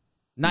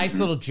 Nice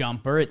little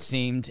jumper, it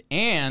seemed.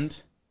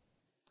 And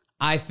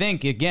I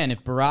think, again,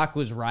 if Barack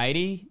was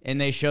righty and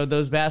they showed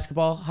those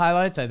basketball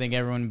highlights, I think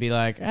everyone would be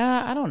like,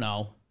 I don't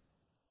know.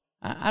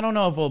 I don't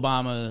know if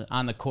Obama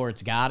on the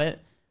court's got it.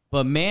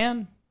 But,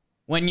 man,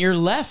 when you're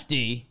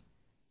lefty,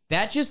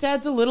 that just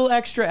adds a little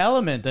extra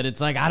element that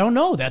it's like, I don't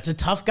know, that's a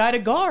tough guy to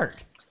guard.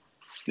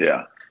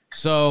 Yeah.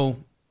 So,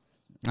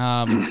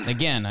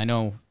 again, I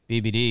know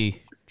BBD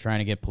trying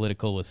to get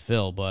political with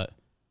Phil, but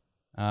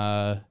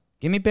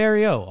give me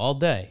Barry O all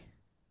day.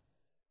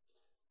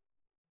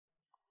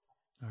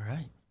 All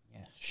right.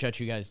 Yeah, shut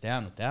you guys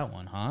down with that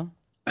one, huh?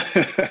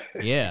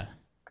 Yeah.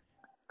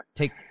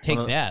 Take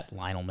that,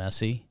 Lionel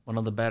Messi. One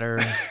of the better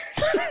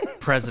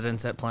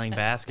presidents at playing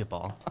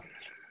basketball.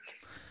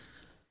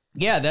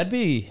 Yeah, that'd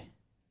be,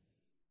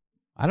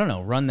 I don't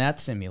know, run that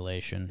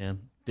simulation. Yeah.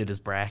 Did his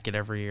bracket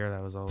every year.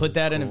 That was always Put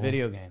that cool. in a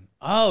video game.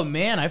 Oh,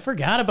 man, I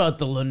forgot about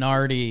the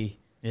Lenardi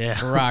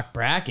Barack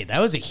bracket.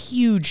 That was a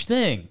huge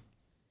thing.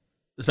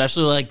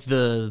 Especially like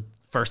the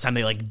first time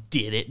they like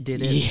did it.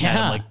 Yeah.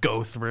 Had him, like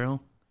go through.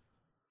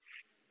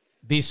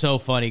 Be so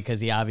funny because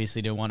he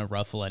obviously didn't want to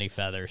ruffle any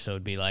feathers, so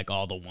it'd be like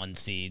all the 1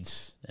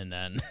 seeds, and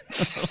then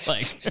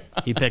like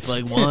he picked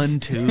like 1,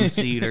 2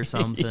 seed or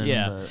something.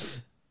 Yeah.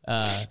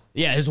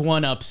 Yeah, his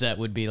one upset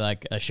would be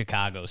like a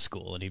Chicago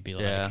school, and he'd be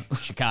like,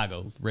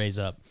 Chicago, raise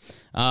up.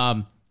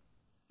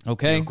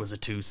 Okay. Duke was a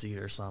 2 seed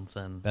or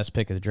something. Best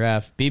pick of the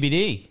draft.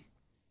 BBD,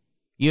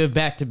 you have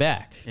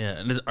back-to-back. Yeah,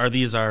 and are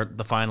these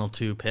the final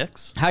 2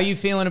 picks? How you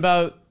feeling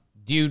about,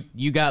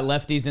 you got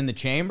lefties in the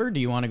chamber? Do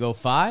you want to go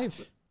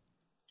 5?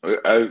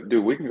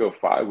 Dude, we can go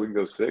 5. We can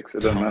go 6.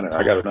 It doesn't matter.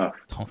 I got enough.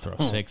 Don't throw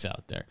 6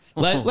 out there.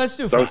 Let's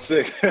do 5. Throw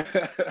 6.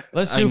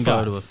 Let's I do can 5.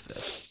 go to a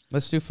 5th.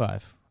 Let's do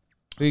 5.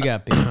 Who you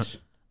got, Beans?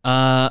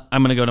 I'm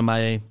gonna go to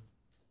my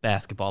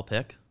basketball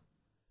pick.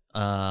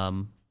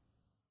 I'll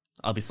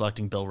be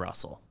selecting Bill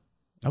Russell.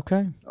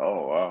 Okay.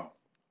 Oh, wow.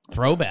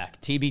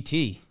 Throwback,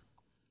 TBT. You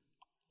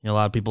know, a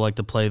lot of people like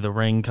to play the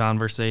ring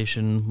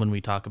conversation when we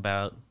talk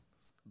about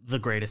the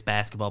greatest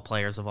basketball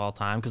players of all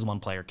time because one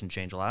player can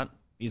change a lot.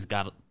 He's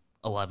got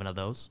 11 of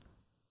those.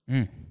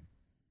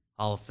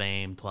 Hall of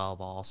Fame,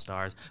 12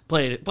 All-Stars.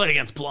 Played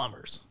against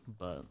plumbers,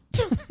 but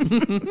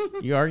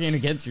You arguing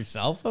against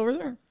yourself over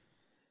there?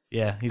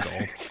 yeah, he's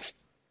old,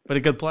 but a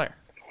good player.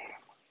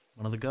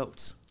 One of the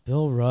GOATs.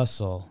 Bill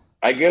Russell.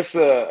 I guess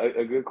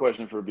a good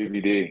question for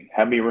BBD.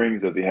 How many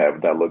rings does he have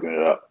without looking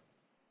it up?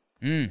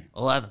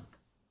 11.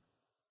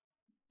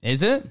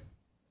 Is it?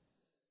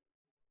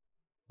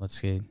 Let's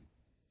see.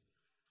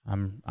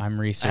 I'm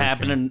researching. I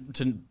happen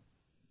to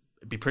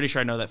be pretty sure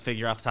I know that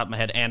figure off the top of my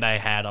head, and I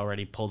had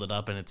already pulled it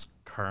up, and it's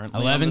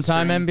currently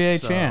 11-time NBA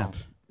so. champ.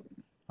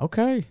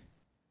 Okay.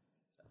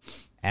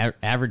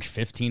 Average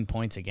 15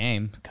 points a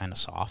game. Kind of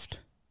soft.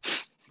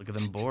 Look at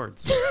them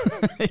boards.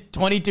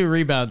 22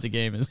 rebounds a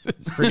game is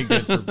pretty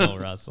good for Bill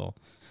Russell.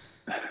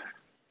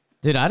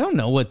 Dude, I don't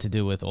know what to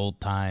do with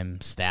old-time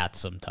stats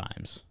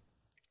sometimes.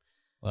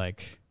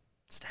 Like,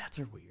 Stats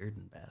are weird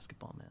in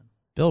basketball, man.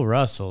 Bill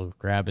Russell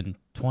grabbing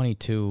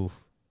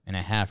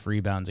 22.5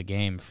 rebounds a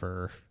game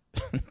for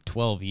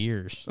 12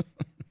 years.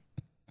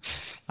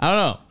 I don't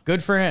know.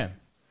 Good for him.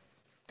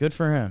 Good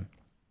for him.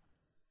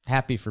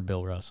 Happy for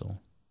Bill Russell.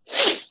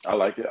 I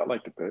like it. I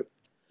like the pick.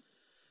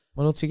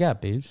 What else you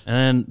got, Beebs?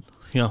 And,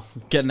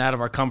 getting out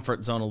of our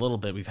comfort zone a little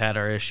bit, we've had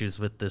our issues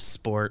with this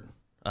sport.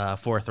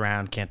 4th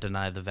round, can't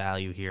deny the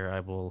value here.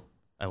 I will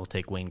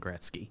take Wayne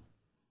Gretzky.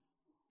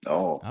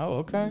 Oh. Oh,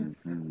 okay.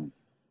 Mm-hmm.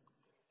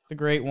 The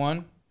great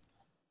one.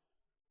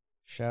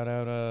 Shout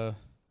out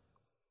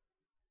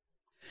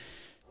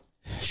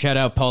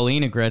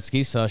Paulina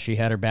Gretzky. Saw she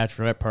had her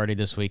bachelorette party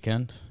this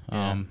weekend.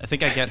 I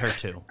think I get her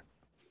too.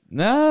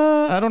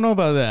 No, I don't know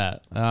about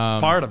that.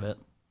 Part of it.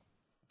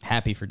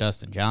 Happy for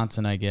Dustin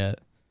Johnson, I get.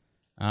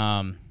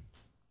 Yeah,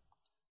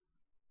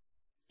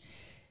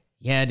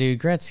 dude,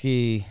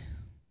 Gretzky.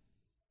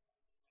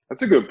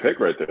 That's a good pick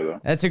right there, though.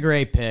 That's a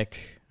great pick.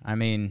 I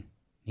mean,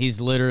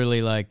 he's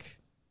literally like,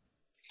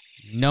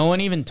 no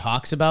one even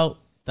talks about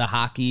the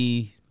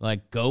hockey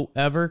GOAT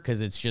ever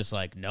because it's just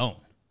like known.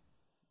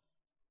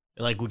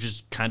 We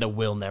just kind of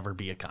will never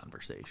be a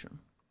conversation.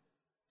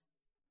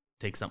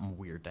 Take something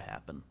weird to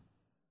happen.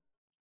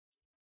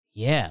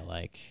 Yeah,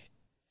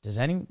 does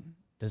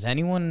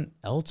anyone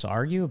else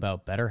argue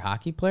about better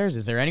hockey players?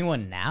 Is there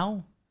anyone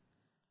now?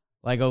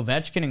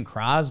 Ovechkin and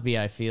Crosby,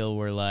 I feel,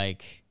 were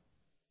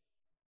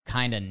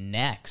kind of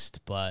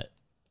next, but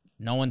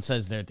no one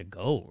says they're the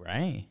GOAT,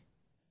 right?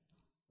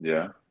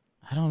 Yeah.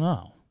 I don't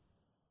know.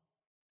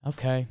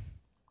 Okay.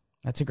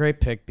 That's a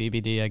great pick,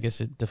 BBD. I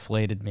guess it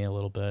deflated me a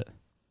little bit.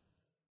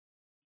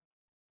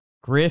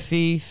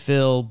 Griffey,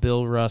 Phil,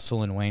 Bill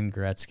Russell, and Wayne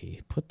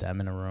Gretzky. Put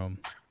them in a room.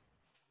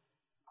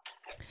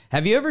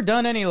 Have you ever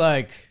done any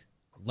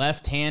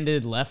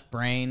left-handed, left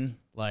brain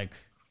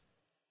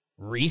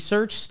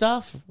research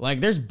stuff?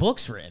 There's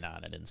books written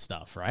on it and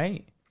stuff,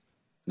 right?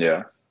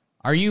 Yeah.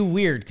 Are you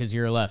weird because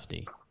you're a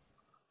lefty?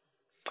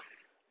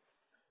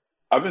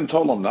 I've been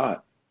told I'm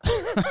not.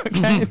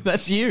 Okay,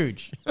 that's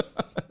huge.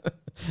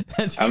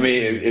 That's I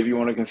mean, if you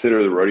want to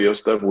consider the rodeo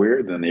stuff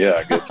weird, then yeah,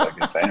 I guess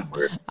I am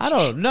weird. I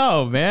don't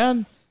know,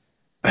 man.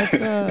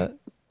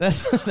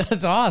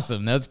 That's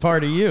awesome. That's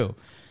part of you.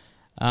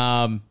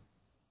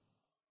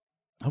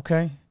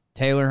 Okay.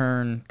 Taylor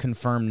Hearn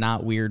confirmed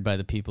not weird by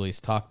the people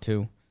he's talked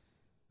to.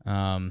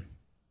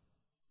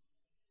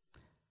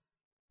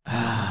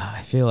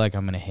 feel like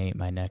I'm going to hate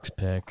my next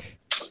pick.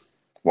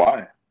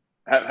 Why?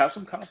 Have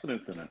some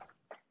confidence in it.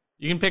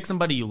 You can pick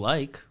somebody you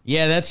like.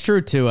 Yeah, that's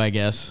true too, I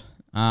guess.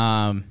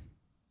 You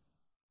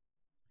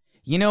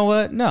know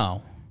what?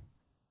 No.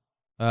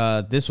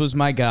 This was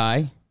my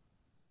guy.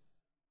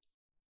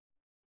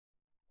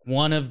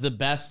 One of the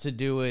best to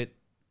do it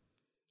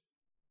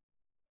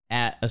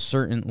at a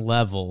certain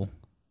level.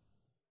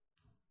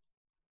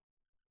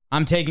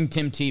 I'm taking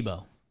Tim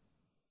Tebow.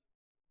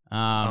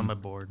 On my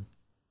board.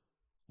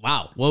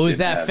 Wow. What was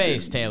Didn't that have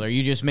face, him. Taylor?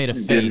 You just made a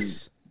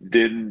face.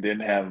 Didn't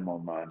have him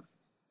on mine.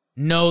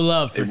 No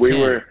love for If we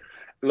Tim. were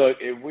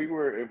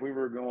if we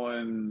were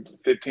going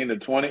 15 to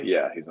 20,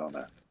 yeah, he's on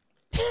that.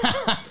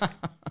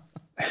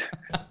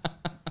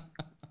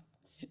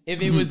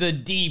 If it was a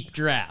deep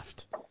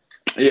draft.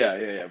 Yeah.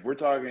 If we're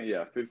talking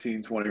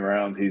 15, 20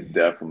 rounds, he's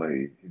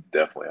definitely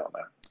on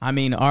that. I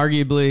mean,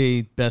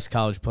 arguably best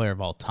college player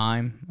of all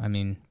time. I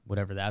mean,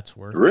 whatever that's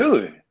worth.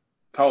 Really?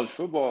 College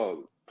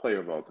football player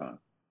of all time.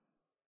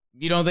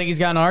 You don't think he's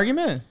got an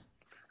argument?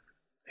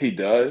 He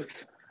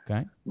does.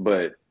 Okay.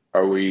 But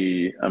are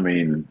we, I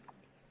mean,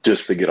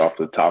 just to get off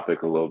the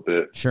topic a little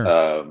bit. Sure.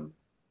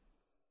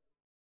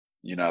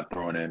 You're not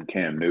throwing in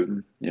Cam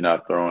Newton. You're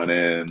not throwing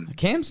in.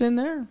 Cam's in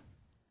there.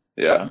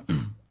 Yeah.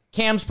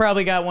 Cam's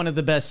probably got one of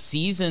the best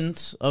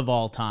seasons of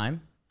all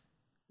time.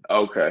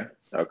 Okay.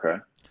 I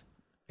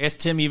guess,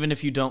 Tim, even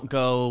if you don't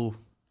go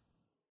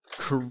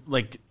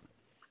like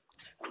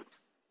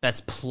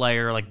best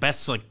player, like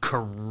best like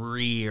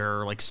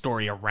career, like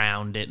story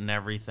around it and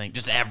everything,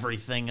 just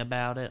everything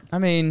about it. I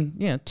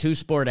mean,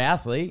 two-sport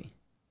athlete.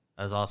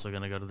 I was also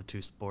going to go to the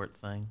two-sport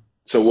thing.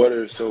 So what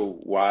is the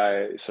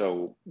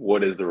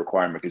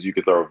requirement? Because you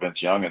could throw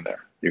Vince Young in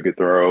there. You could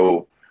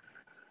throw,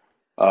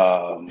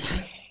 man,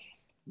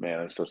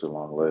 it's such a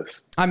long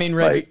list. I mean,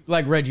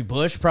 Reggie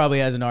Bush probably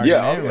has an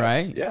argument,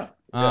 right? Yeah,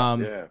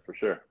 for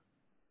sure.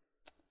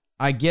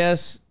 I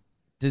guess,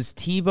 does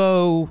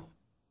Tebow,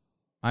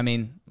 I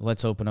mean,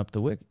 let's open up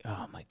the wiki.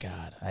 Oh, my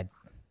God.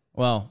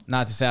 Well,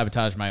 not to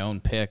sabotage my own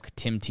pick,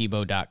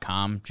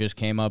 timtebow.com just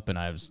came up, and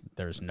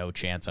there's no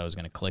chance I was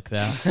going to click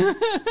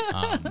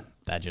that.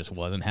 That just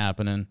wasn't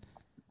happening.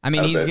 I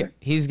mean,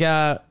 he's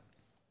got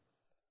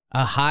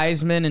a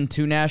Heisman and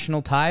 2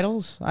 national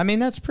titles. I mean,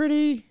 that's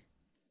pretty,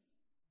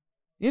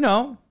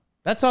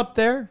 that's up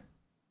there.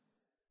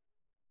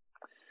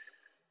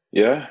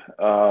 Yeah.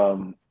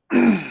 I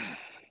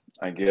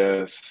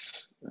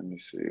guess, let me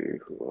see,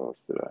 who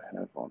else did I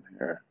have on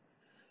here?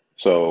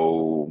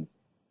 So,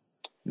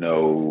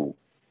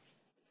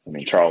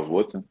 Charles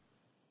Woodson.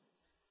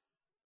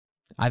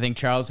 I think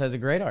Charles has a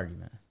great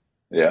argument.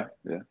 Yeah.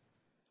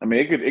 I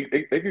mean,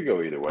 it could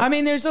go either way. I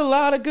mean, there's a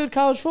lot of good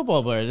college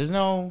football players. There's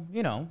no,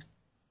 I'm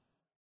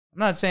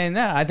not saying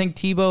that. I think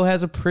Tebow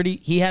has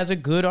a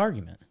good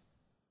argument.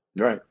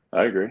 Right.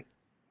 I agree.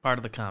 Part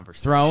of the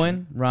conversation.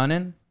 Throwing,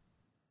 running,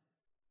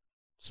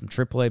 some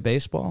AAA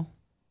baseball.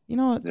 You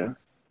know what? Yeah.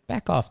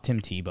 Back off Tim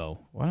Tebow.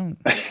 Why don't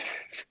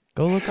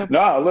go look up?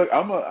 No, look,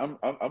 I'm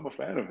a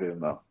fan of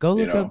him though. Go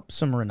look up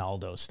some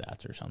Ronaldo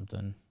stats or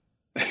something.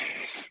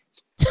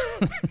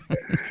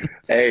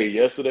 Hey,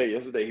 yesterday he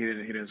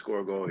didn't score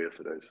a goal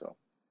yesterday. So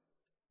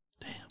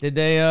did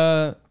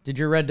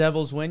your Red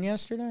Devils win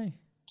yesterday?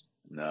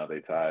 No, they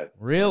tied.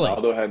 Really?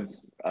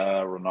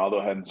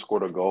 Ronaldo hadn't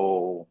scored a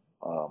goal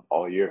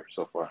all year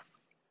so far.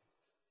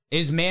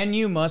 Is Man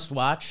U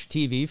must-watch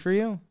TV for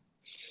you?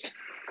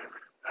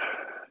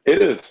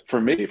 It is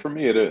for me.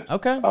 It is.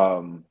 Okay.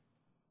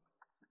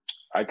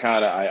 I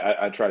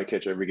try to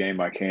catch every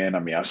game I can. I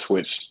mean, I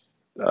switched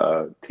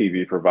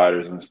TV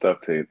providers and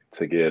stuff to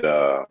get.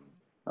 I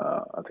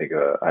think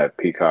I have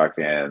Peacock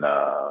and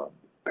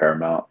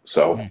Paramount.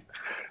 So,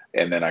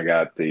 and then I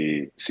got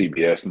the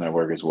CBS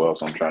network as well.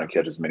 So I'm trying to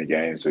catch as many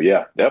games. So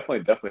yeah,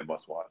 definitely a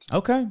must watch.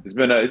 Okay. It's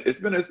been a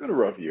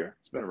rough year.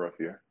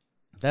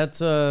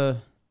 That's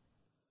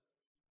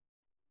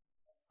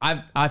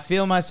I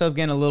feel myself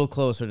getting a little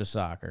closer to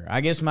soccer.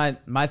 I guess my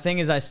thing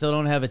is I still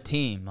don't have a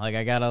team. Like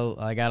I got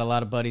a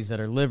lot of buddies that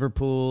are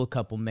Liverpool, a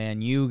couple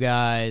Man U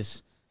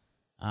guys.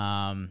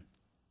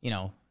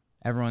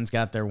 Everyone's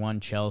got their one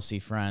Chelsea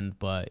friend,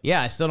 but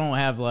yeah, I still don't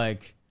have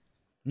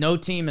no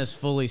team has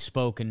fully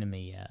spoken to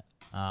me yet.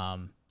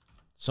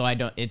 So I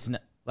don't. It's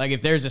not,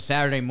 if there's a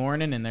Saturday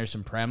morning and there's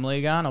some Prem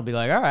League on, I'll be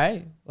like, all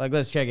right,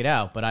 let's check it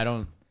out. But I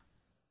don't.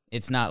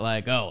 It's not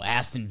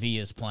Aston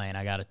Villa's playing.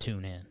 I got to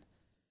tune in.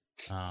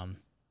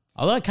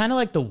 Although I kind of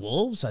like the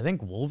Wolves. I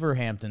think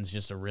Wolverhampton's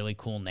just a really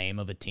cool name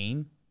of a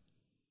team.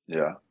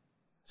 Yeah.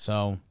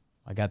 So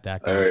I got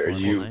that going for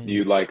me.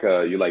 You like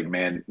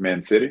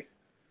Man City?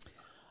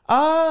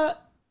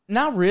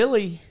 Not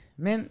really.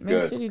 Man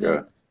City.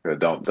 Good.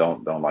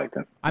 Don't like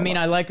them. I mean,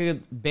 I like a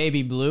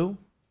baby blue,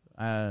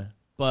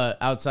 but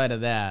outside of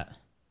that,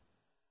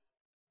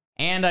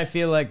 and I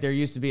feel like there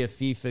used to be a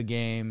FIFA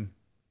game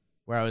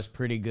where I was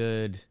pretty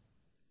good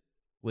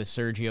with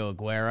Sergio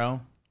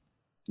Aguero.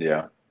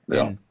 Yeah.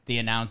 And the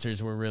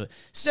announcers were really,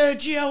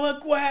 Sergio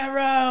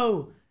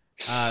Aguero!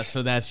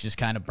 So that's just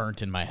kind of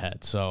burnt in my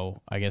head. So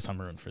I guess I'm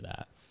rooting for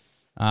that.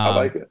 I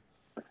like it.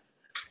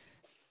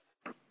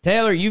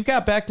 Taylor, you've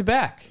got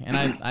back-to-back, and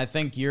I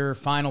think your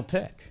final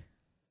pick.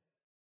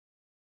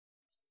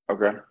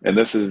 Okay.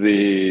 And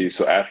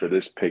so after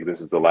this pick, this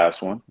is the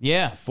last one?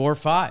 Yeah,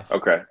 4-5.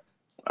 Okay.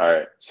 All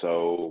right.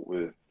 So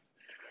with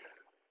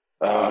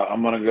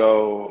I'm gonna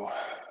go.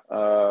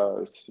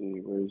 Let's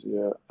see, where's he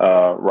at?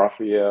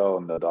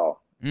 Rafael Nadal.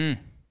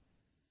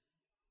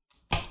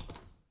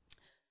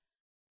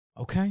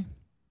 Okay,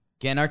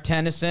 getting our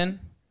tennis in.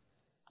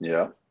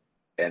 Yeah,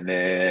 and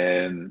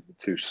then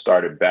to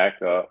start it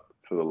back up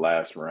for the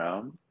last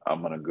round,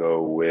 I'm gonna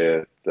go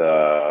with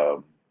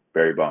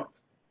Barry Bonds.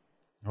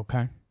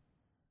 Okay.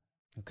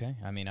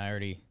 I mean, I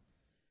already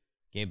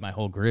gave my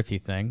whole Griffey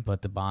thing,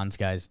 but the Bonds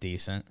guy's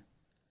decent.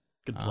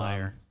 Good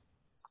player.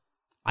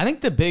 I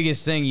think the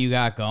biggest thing you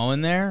got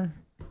going there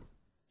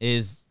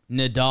is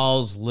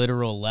Nadal's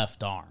literal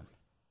left arm.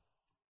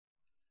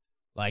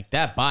 Like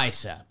that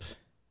bicep.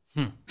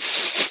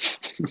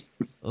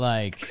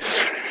 Like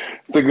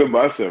it's a good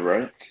bicep,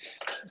 right?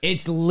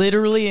 It's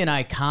literally an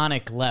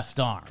iconic left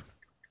arm.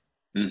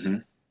 Mm-hmm.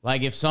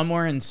 Like if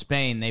somewhere in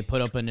Spain they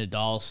put up a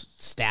Nadal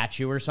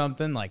statue or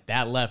something, like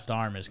that left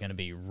arm is going to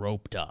be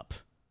roped up.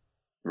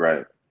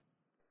 Right.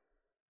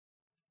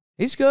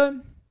 He's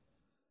good.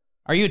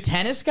 Are you a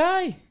tennis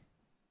guy?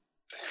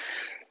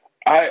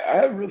 I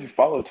haven't really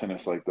followed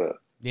tennis like that.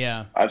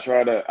 Yeah. I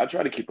try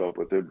to keep up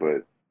with it,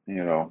 but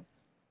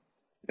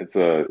it's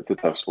a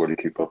tough sport to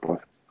keep up with.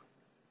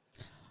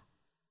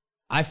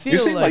 I feel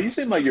you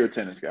seem like you're a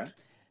tennis guy.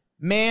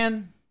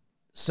 Man,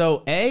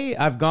 so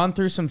I've gone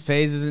through some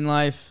phases in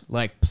life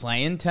like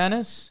playing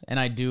tennis, and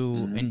I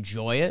do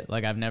enjoy it.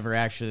 Like I've never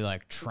actually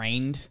like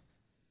trained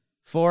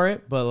for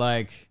it, but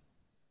like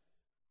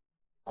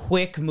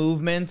quick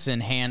movements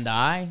and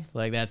hand-eye,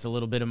 like that's a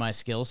little bit of my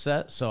skill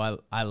set. So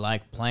I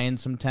like playing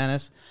some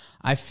tennis.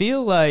 I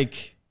feel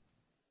like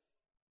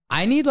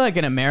I need like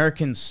an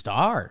American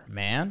star,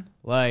 man.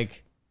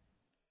 Like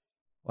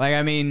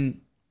I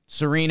mean,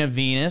 Serena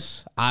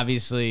Venus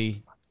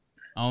obviously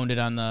owned it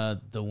on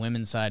the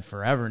women's side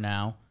forever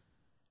now.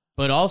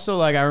 But also,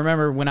 like, I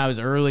remember when I was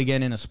early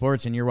getting into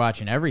sports and you're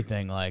watching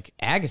everything, like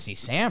Agassi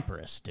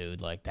Sampras,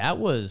 dude, like that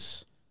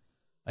was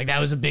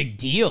a big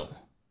deal.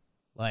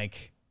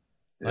 Like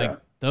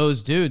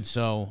those dudes.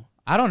 So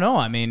I don't know.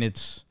 I mean,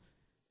 it's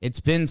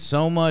been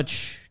so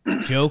much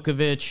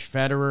Djokovic,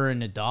 Federer,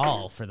 and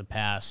Nadal for the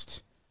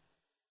past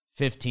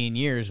 15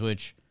 years,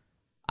 which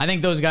I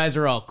think those guys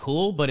are all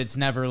cool, but it's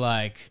never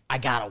like I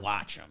gotta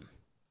watch them.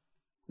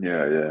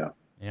 Yeah.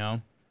 You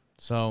know,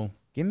 so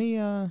give me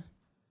an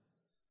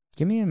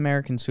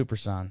American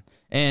Superson.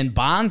 And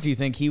Bonds, you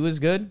think he was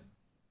good?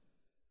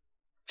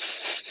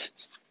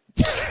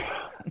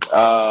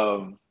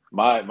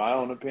 My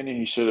own opinion,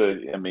 he should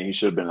have. I mean, he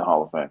should have been in the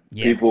Hall of Fame.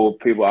 Yeah.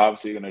 People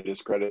obviously going to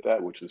discredit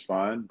that, which is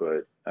fine.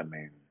 But I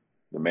mean,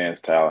 the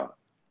man's talent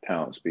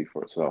speak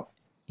for itself.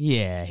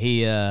 Yeah,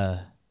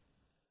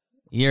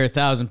 you're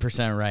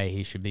 1,000% right.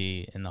 He should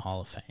be in the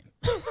Hall of Fame.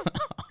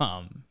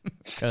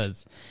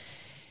 Because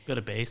good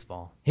at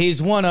baseball.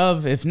 He's one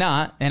of, if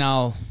not, and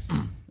I'll,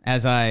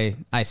 as I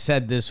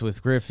said this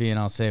with Griffey and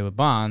I'll say with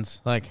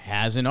Bonds, like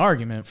has an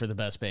argument for the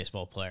best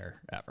baseball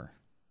player ever.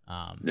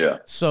 Yeah.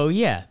 So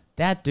yeah,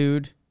 that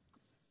dude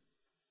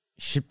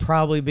should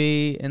probably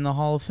be in the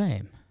Hall of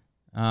Fame.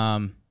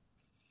 God,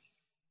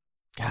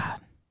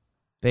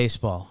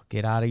 baseball,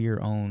 get out of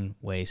your own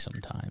way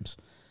sometimes.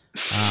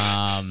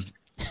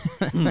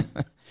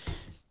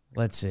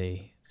 Let's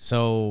see.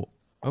 So,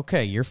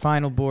 okay, your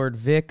final board: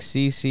 Vic,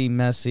 CC,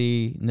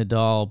 Messi,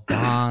 Nadal,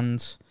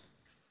 Bonds.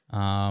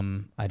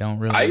 I don't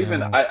really. I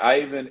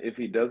even if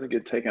he doesn't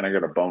get taken, I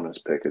got a bonus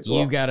pick as well.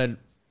 You got a.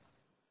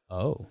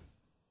 Oh.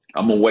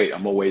 I'm gonna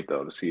wait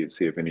though to see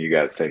if any of you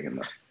guys take him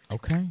though.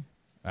 Okay.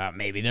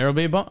 Maybe there will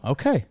be a bonus.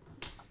 Okay.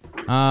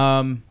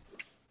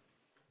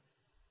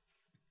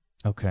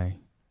 Okay.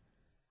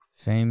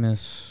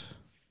 Famous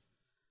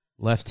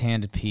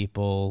left-handed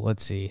people.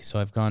 Let's see. So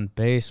I've gone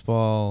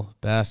baseball,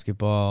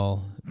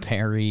 basketball,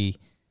 Barry,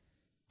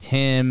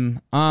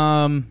 Tim.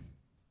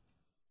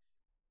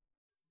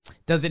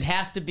 Does it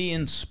have to be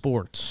in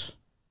sports?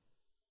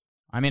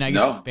 I mean, I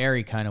guess No.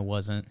 Barry kind of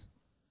wasn't.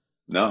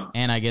 No.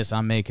 And I guess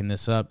I'm making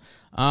this up.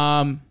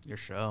 Your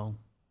show.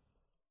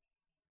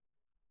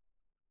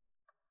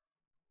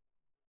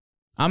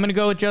 I'm going to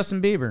go with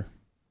Justin Bieber.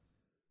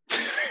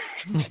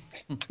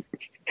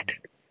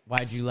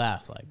 Why'd you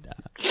laugh like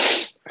that?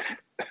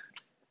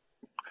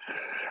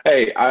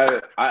 Hey,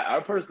 I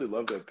personally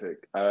love that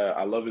pick.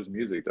 I love his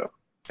music though.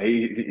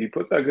 He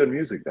puts out good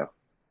music though.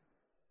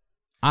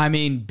 I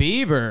mean,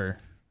 Bieber,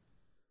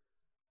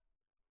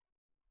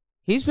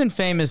 he's been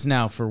famous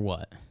now for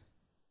what?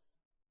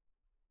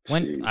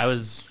 When I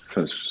was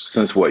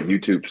since what,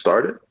 YouTube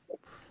started?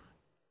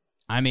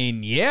 I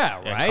mean,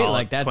 yeah, right?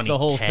 Like that's the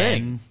whole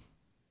thing.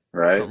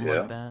 Right? Something yeah.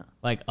 like that.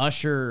 Like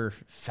Usher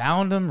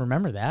found him.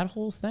 Remember that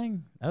whole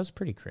thing? That was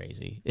pretty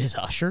crazy. Is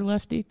Usher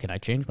lefty? Can I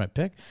change my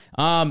pick?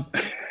 I'm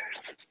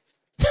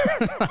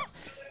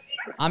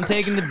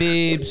taking the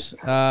Biebs.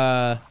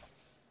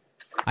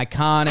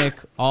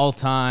 Iconic, all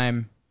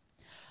time.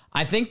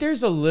 I think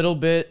there's a little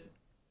bit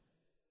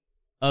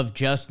of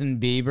Justin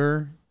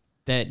Bieber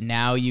that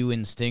now you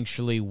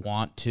instinctually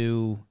want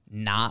to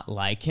not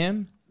like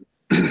him.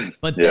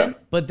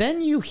 But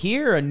then you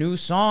hear a new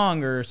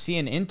song or see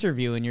an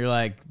interview and you're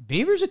like,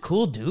 Bieber's a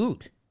cool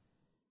dude.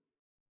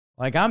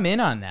 Like, I'm in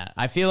on that.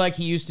 I feel like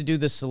he used to do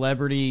the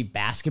celebrity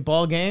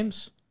basketball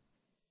games.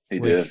 He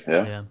did,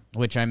 yeah.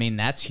 Which, I mean,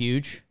 that's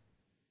huge.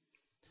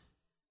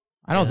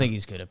 I don't think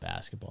he's good at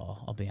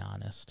basketball, I'll be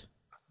honest.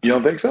 You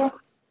don't think so?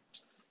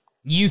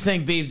 You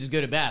think Biebs is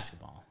good at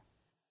basketball?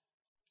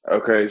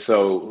 Okay,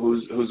 so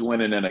who's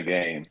winning in a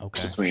game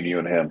between you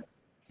and him?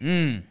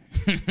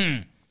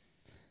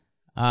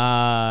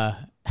 I'd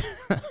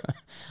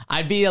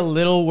be a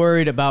little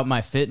worried about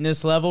my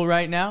fitness level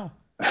right now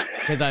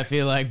because I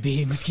feel like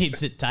Biebs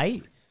keeps it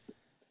tight.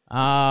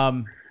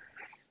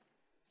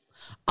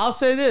 I'll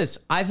say this.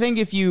 I think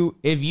if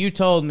you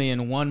told me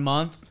in 1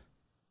 month,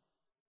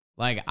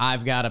 like,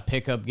 I've got a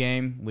pickup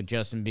game with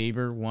Justin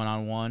Bieber,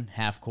 1-on-1,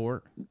 half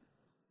court,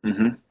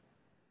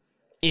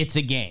 it's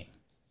a game.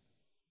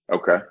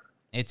 Okay.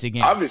 It's a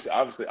game.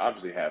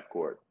 Obviously half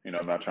court. You know,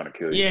 I'm not trying to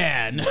kill you.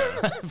 Yeah, no,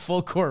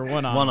 full court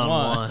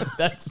 1-on-1.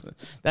 That's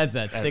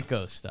that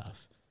sicko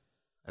stuff.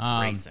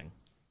 That's racing.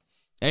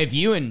 If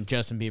you and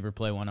Justin Bieber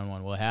play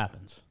 1-on-1, what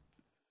happens?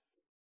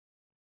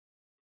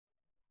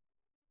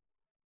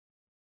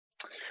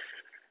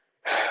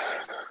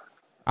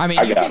 I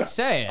mean, you can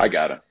say it. I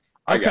got it.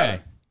 I got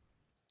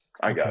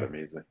him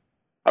easily.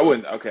 I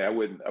wouldn't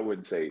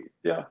say,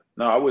 yeah.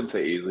 No, I wouldn't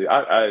say easily.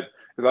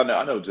 Because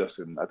I know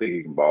Justin, I think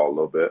he can ball a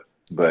little bit,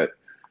 but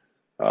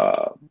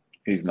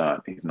he's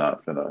not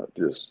gonna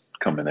just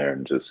come in there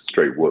and just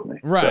straight whoop me.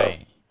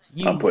 Right.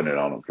 So I'm putting it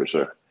on him for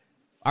sure.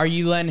 Are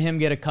you letting him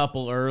get a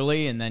couple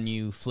early and then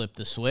you flip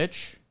the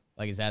switch?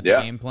 Like, is that the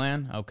game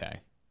plan?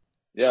 Okay.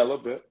 Yeah, a little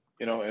bit.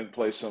 You know, and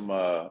play some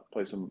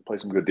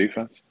good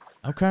defense.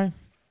 Okay.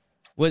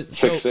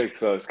 6'6",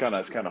 so it's kind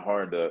of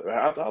hard to.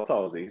 How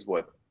tall is he? He's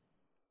what?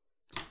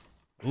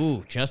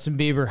 Ooh, Justin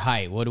Bieber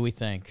height. What do we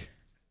think?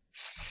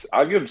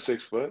 I'll give him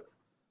 6 foot,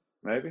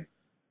 maybe.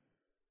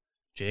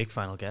 Jake,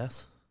 final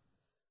guess.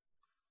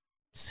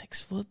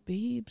 6 foot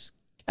Biebs.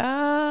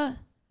 5'11".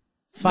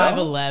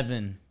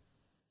 5'11".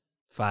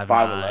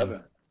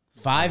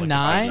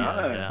 5'9"?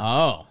 Yeah.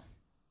 Oh.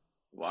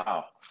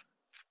 Wow.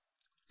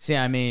 See,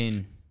 I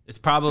mean, it's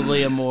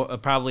probably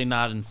probably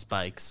not in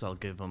spikes. I'll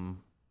give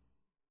him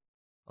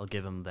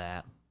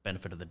that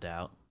benefit of the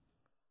doubt.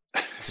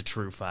 It's a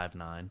true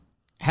 5'9".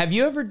 Have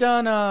you ever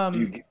done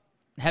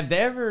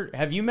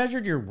have you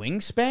measured your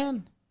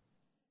wingspan?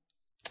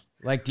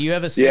 Like, do you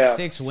have a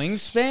 6'6"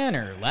 wingspan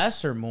or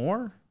less or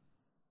more?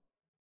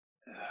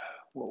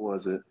 What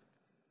was it?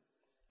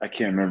 I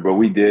can't remember, but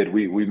we did.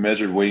 We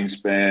measured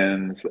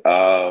wingspans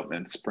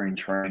in spring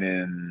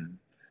training.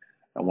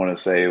 I want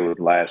to say it was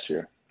last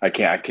year. I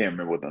can't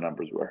remember what the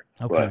numbers were.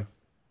 Okay. But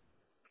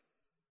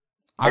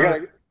I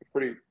got a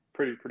pretty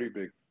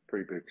big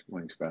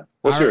wingspan.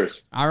 What's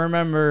yours? I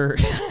remember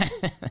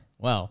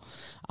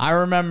I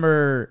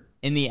remember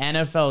in the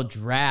NFL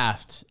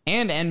draft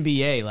and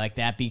NBA, like,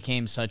 that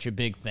became such a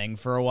big thing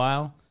for a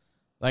while.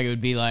 Like, it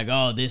would be like,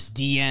 oh, this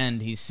D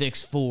end, he's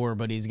 6'4",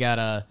 but he's got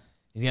a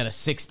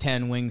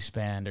 6'10"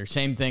 wingspan. Or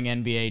same thing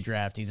NBA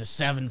draft. He's a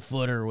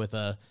 7-footer with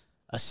a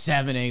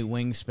 7'8"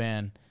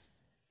 wingspan.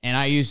 And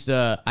I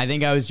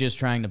think I was just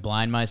trying to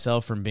blind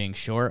myself from being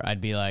short. I'd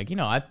be like,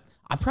 I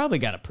probably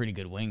got a pretty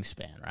good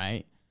wingspan,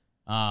 right?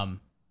 I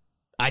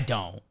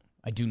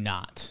do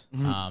not.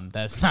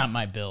 That's not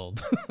my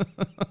build.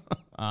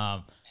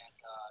 No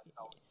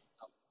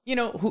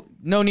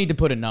need to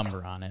put a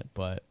number on it,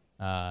 but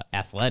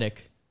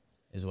athletic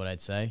is what I'd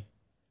say.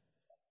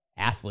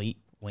 Athlete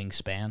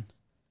wingspan.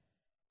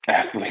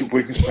 Athlete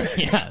wingspan.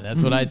 Yeah,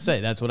 that's what I'd say.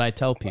 That's what I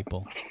tell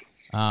people.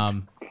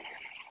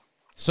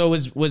 So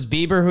was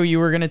Bieber who you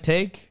were gonna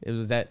take?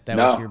 Was that No.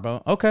 was your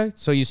bonus? Okay,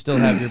 so you still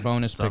have your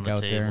bonus pick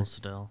out there.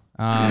 Still.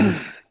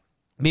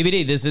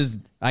 BBD,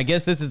 I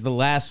guess this is the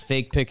last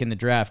fake pick in the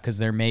draft because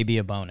there may be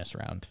a bonus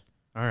round.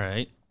 All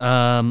right.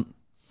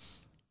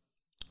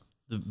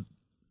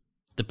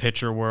 The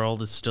pitcher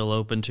world is still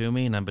open to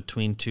me, and I'm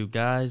between two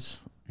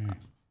guys. I'm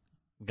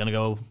gonna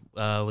go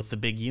with the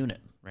big unit,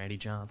 Randy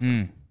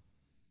Johnson.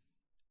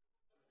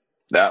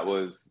 That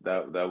was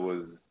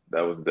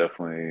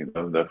definitely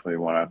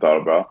one I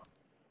thought about.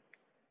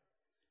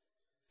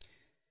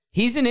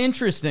 He's an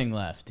interesting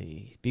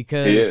lefty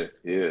because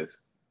He is.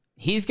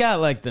 He's got,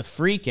 like, the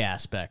freak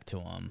aspect to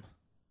him.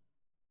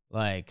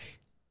 Like,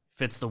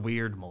 Fits the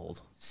weird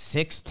mold.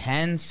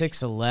 6'10",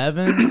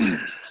 6'11".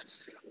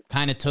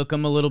 Kind of took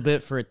him a little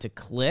bit for it to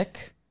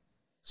click.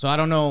 So I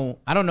don't know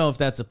if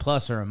that's a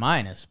plus or a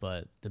minus,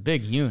 but the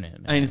big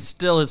unit, man. I mean, it's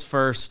still his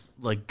first,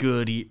 like,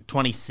 good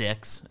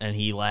 26, and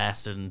he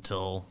lasted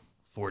until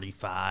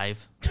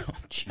 45. Oh,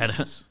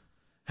 Jesus.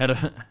 Had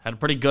a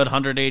pretty good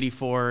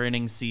 184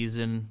 inning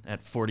season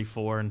at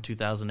 44 in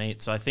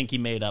 2008. So I think he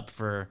made up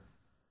for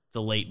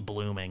the late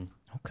blooming.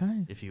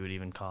 Okay. If you would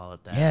even call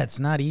it that. Yeah, it's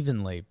not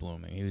even late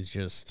blooming. He was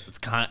just... It's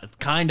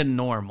kind of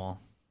normal.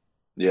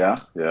 Yeah.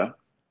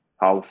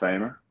 Hall of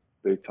Famer,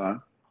 big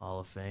time. Hall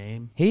of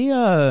Fame. He,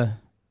 man,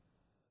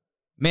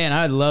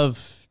 I'd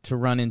love to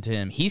run into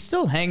him. He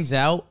still hangs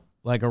out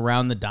like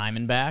around the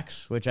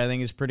Diamondbacks, which I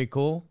think is pretty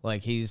cool.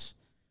 Like he's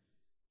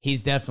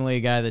definitely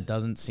a guy that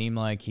doesn't seem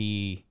like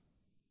he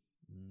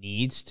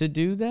needs to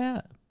do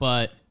that,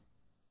 but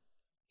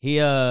he,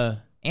 and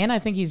I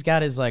think he's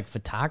got his like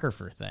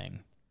photographer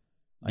thing.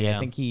 Like, Yeah. I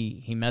think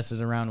he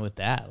messes around with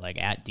that,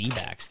 like at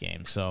D-backs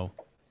games. So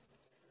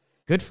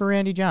good for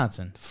Randy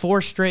Johnson.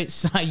 4 straight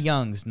Cy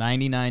Youngs,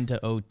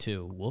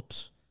 99-02.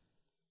 Whoops.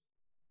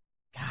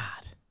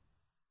 God.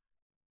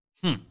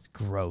 It's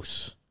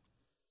gross.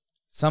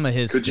 Some of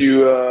his Could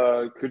you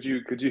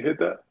hit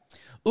that?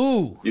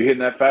 Ooh. You hitting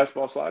that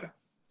fastball slider?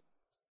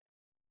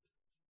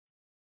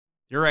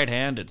 You're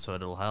right-handed, so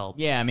it'll help.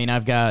 Yeah, I mean,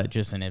 I've got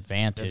just an You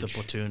advantage. have the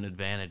platoon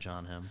advantage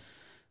on him.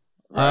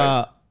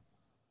 Right.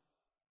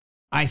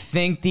 I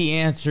think the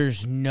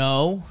answer's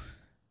no.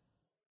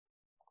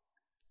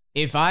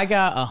 If I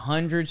got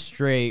 100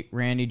 straight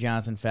Randy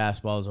Johnson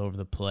fastballs over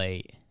the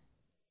plate,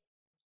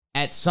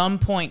 at some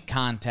point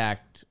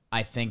contact,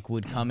 I think,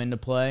 would come into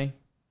play.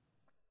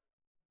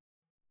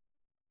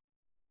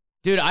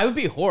 Dude, I would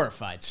be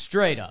horrified,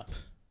 straight up.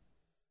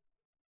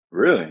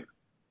 Really?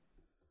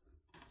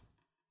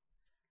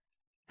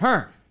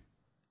 Hearn,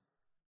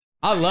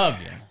 I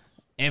love you.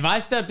 If I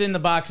stepped in the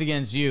box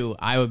against you,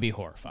 I would be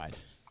horrified.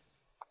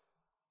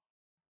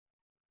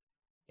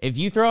 If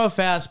you throw a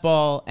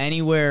fastball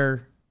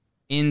anywhere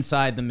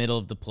inside the middle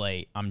of the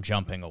plate, I'm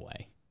jumping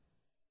away.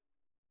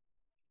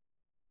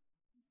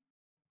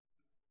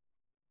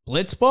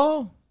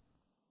 Blitzball?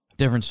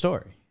 Different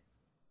story.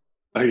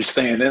 Oh, you're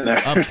staying in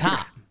there. Up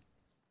top.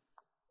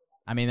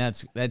 I mean,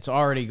 that's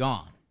already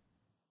gone.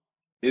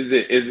 Is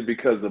it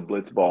because the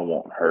blitz ball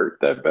won't hurt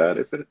that bad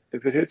if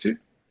it hits you?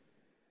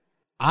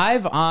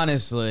 I've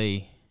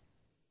honestly,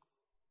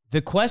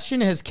 the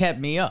question has kept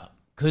me up.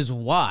 Because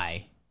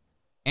why?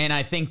 And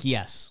I think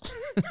yes.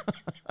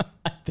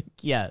 I think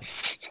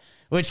yes.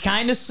 Which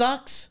kind of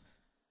sucks.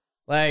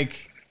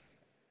 Like,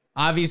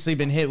 obviously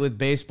been hit with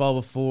baseball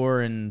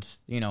before, and,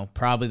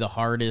 probably the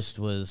hardest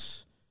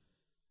was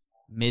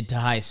mid to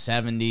high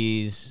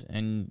 70s.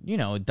 And,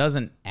 it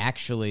doesn't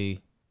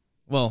actually,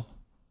 well, I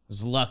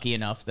was lucky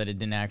enough that it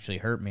didn't actually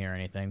hurt me or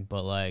anything.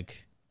 But,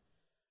 like,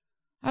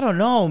 I don't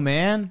know,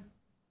 man.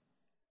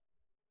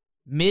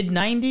 Mid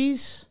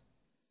 90s?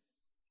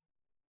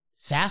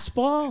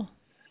 Fastball?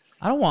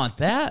 I don't want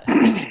that.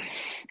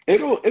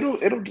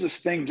 It'll just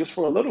sting just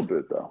for a little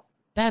bit though.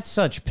 That's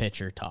such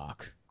pitcher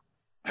talk.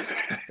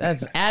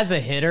 That's as a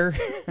hitter,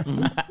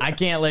 I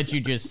can't let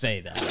you just say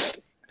that.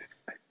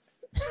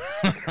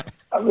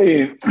 I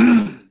mean,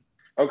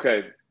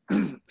 okay.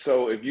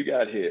 So if you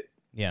got hit,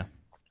 Yeah.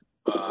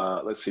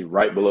 let's see,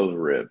 right below the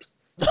ribs,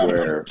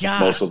 where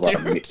God, most of our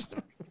dude. meat,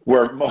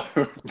 where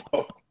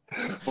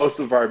most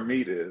of our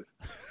meat is,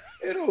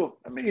 it'll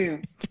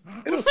sting.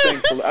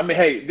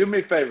 Hey, do me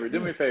a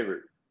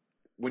favor.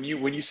 When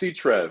you see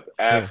Trev,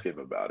 ask him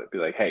about it. Be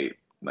like, hey,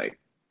 like,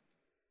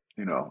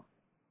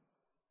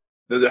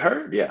 does it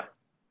hurt? Yeah,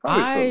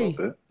 probably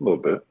for a little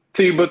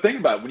bit. But think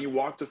about it. When you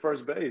walk to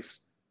first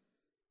base,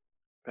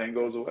 pain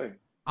goes away.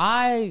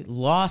 I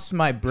lost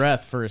my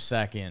breath for a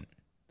second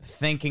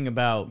thinking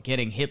about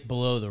getting hit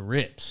below the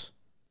ribs.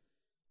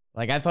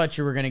 Like, I thought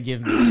you were going to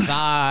give me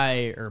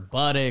thigh or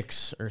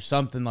buttocks or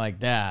something like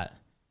that.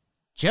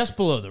 Just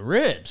below the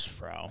ribs,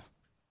 bro.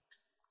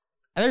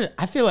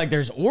 I feel like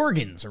there's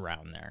organs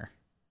around there.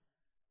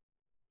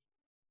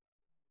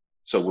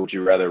 So would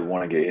you rather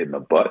want to get hit in the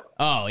butt?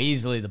 Oh,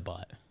 easily the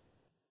butt.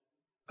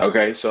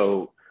 Okay,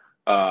 so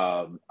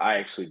I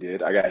actually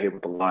did. I got hit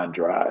with a line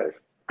drive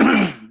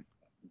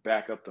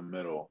back up the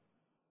middle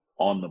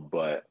on the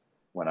butt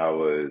when I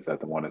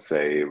want to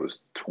say it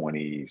was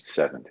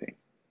 2017.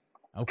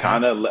 Okay.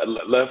 Kind of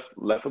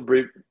left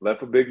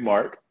a big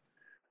mark.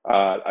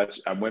 I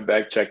went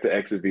back, checked the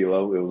exit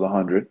velo. It was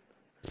 100.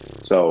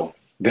 So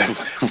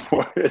definitely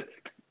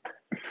worth.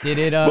 Did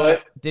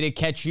it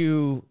catch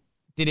you?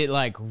 Did it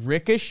like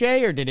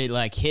ricochet or did it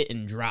like hit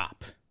and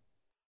drop?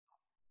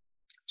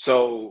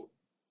 So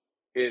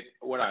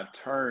when I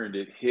turned,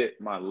 it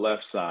hit my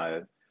left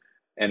side,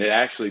 and it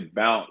actually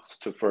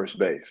bounced to first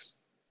base.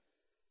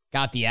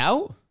 Got the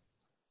out?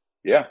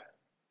 Yeah.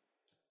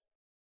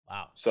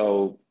 Wow.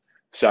 So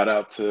shout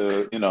out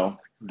to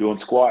doing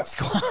squats.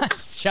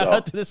 Squats. Shout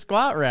out to the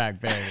squat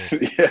rack,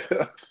 baby.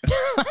 Yeah.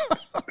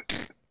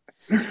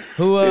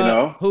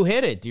 Who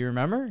hit it? Do you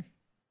remember?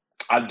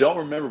 I don't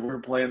remember. We were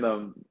playing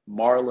the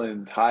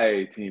Marlins high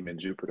A team in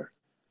Jupiter.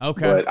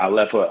 Okay. But I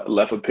left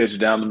a pitch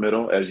down the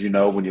middle. As you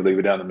know, when you leave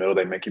it down the middle,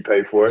 they make you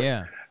pay for it.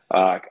 Yeah.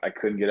 I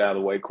couldn't get out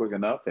of the way quick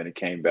enough, and it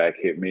came back,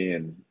 hit me,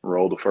 and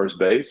rolled to first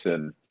base.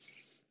 And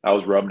I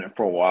was rubbing it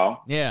for a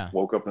while. Yeah.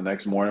 Woke up the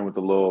next morning with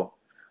a little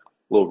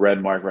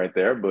red mark right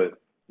there. But,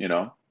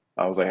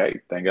 I was like, hey,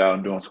 thank God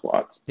I'm doing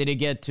squats. Did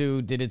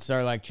it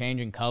start like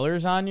changing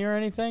colors on you or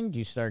anything? Did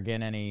you start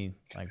getting any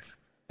like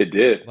It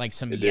did. like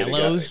some It did.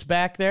 yellows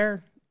back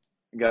there?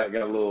 Got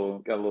a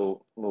little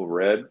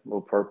red, a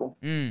little purple.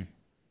 Mm.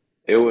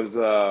 It was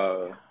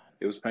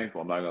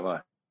painful, I'm not gonna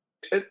lie.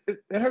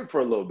 It hurt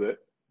for a little bit,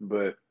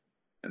 but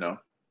you know,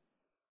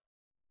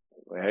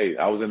 hey,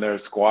 I was in there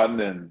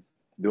squatting and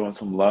doing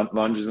some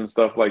lunges and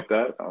stuff like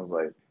that. I was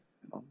like,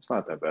 it's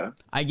not that bad.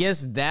 I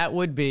guess that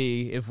would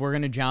be, if we're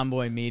going to John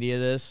Boy Media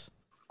this,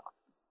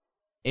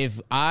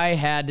 if I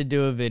had to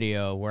do a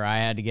video where I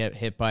had to get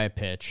hit by a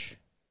pitch,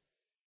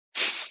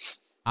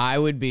 I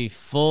would be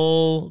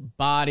full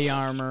body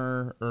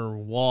armor or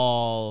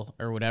wall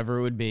or whatever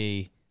it would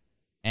be,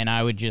 and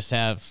I would just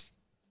have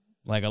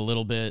like a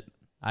little bit,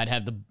 I'd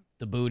have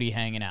the booty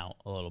hanging out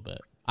a little bit.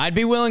 I'd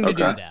be willing to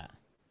do that.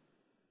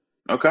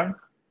 Okay.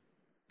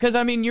 Because,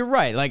 I mean, you're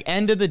right. Like,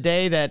 end of the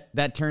day,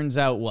 that turns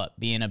out what?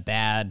 Being a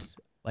bad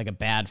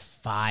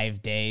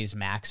 5 days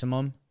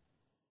maximum?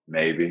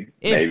 Maybe.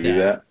 If Maybe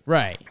that.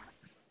 Right.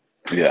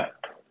 Yeah.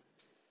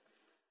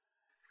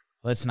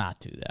 Let's not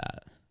do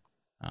that.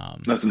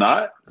 Let's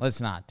not? Let's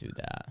not do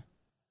that.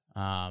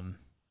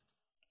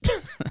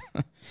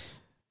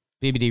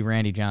 BBD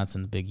Randy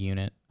Johnson, the big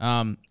unit.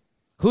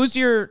 Who's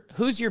your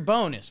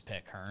bonus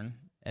pick, Hearn?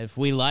 If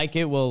we like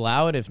it, we'll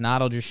allow it. If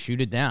not, I'll just shoot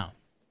it down.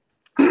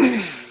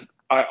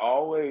 I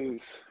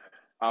always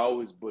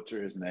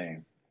butcher his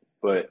name,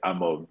 but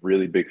I'm a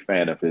really big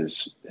fan of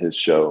his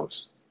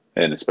shows,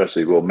 and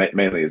especially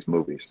mainly his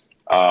movies.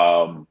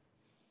 Keanu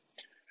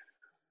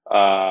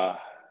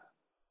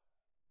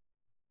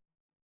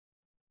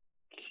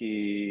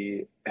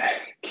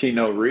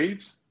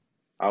Reeves.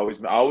 I always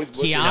butcher his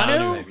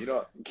name. You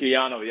know,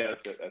 Keanu. Yeah,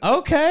 that's it.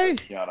 Okay.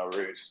 Keanu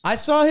Reeves. I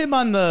saw him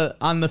on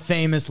the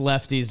famous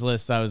Lefties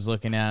list I was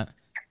looking at.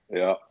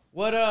 Yeah.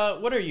 What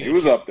are you? He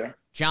was up there.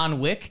 John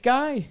Wick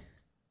guy?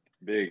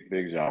 Big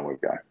John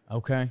Wick guy.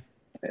 Okay.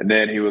 And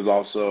then he was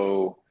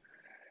also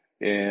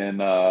in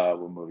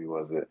what movie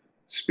was it?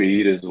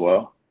 Speed as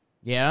well.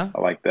 Yeah.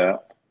 I like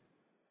that.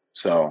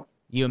 So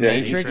you a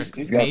Matrix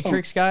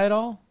guy at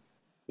all?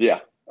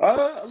 Yeah.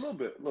 A little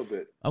bit.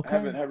 Okay.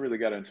 Haven't really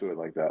got into it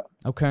like that.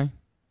 Okay.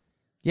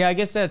 Yeah, I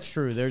guess that's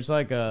true. There's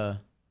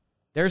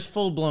there's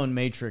full-blown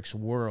Matrix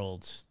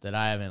worlds that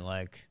I haven't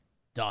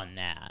done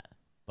that.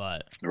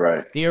 But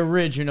right. The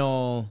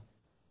original,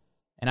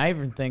 and I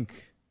even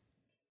think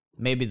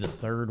maybe the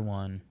third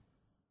one.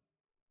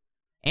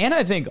 And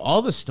I think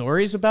all the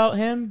stories about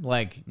him,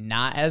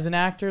 not as an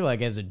actor,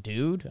 as a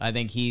dude, I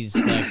think he's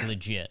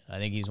legit. I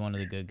think he's one of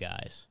the good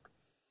guys.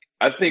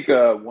 I think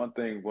one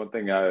thing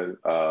I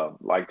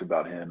liked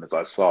about him is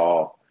I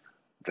saw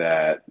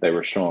that they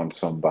were showing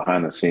some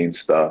behind the scenes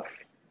stuff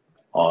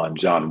on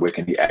John Wick,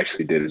 and he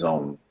actually did his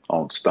own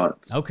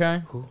stunts.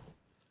 Okay.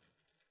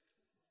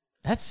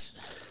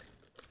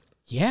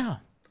 Yeah.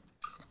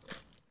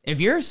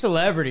 If you're a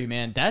celebrity,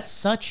 man,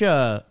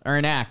 or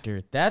an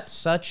actor, that's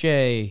such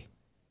a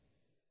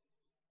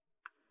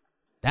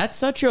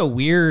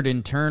weird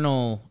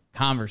internal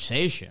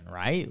conversation,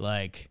 right?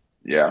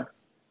 Yeah.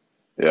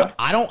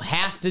 I don't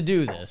have to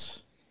do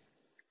this.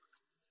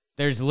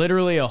 There's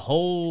literally a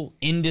whole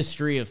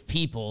industry of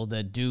people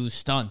that do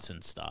stunts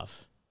and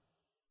stuff.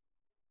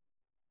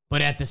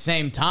 But at the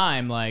same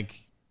time,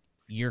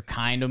 you're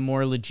kind of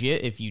more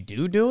legit if you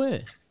do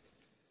it.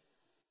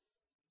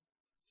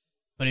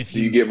 But if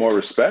do you get more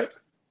respect?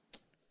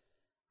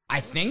 I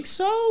think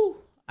so.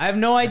 I have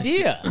no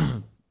idea.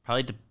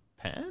 Probably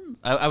depends.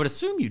 I would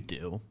assume you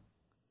do.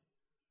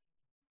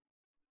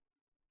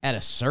 At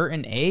a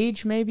certain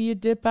age, maybe you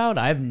dip out?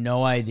 I have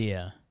no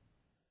idea.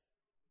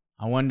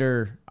 I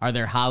wonder, are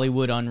there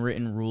Hollywood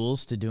unwritten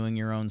rules to doing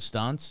your own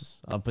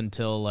stunts up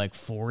until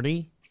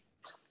 40?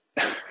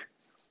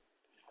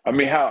 I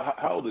mean, how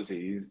old is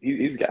he?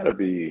 He's got to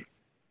be,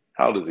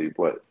 how old is he?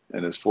 What,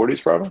 in his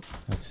 40s probably?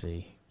 Let's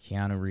see.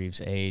 Keanu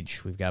Reeves'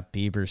 age. We've got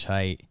Bieber's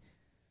height.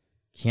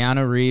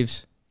 Keanu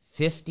Reeves,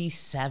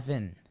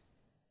 57.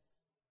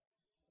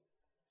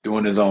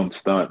 Doing his own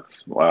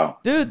stunts. Wow.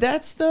 Dude,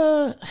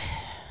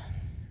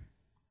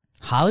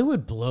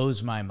 Hollywood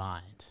blows my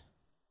mind.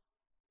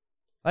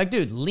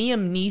 Dude,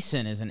 Liam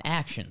Neeson is an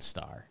action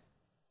star.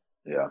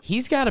 Yeah.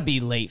 He's got to be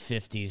late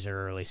 50s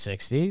or early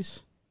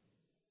 60s.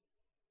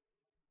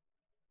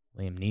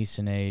 Liam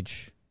Neeson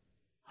age.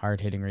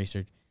 Hard-hitting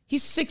research.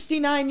 He's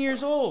 69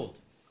 years old.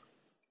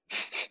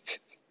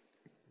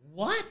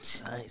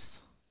 What?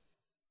 Nice.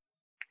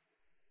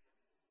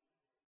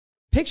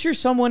 Picture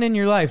someone in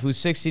your life who's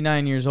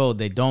 69 years old.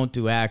 They don't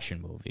do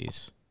action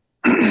movies.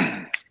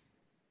 What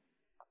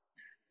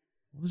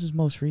was his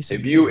most recent?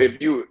 If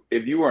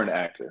you were an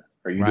actor,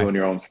 are you doing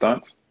your own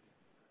stunts?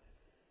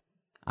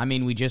 I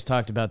mean, we just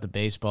talked about the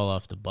baseball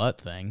off the butt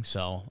thing,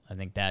 so I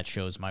think that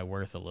shows my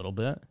worth a little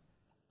bit.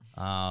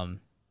 I'd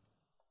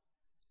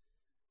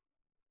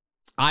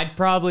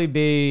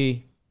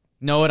probably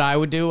know what I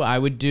would do? I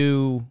would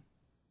do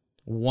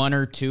one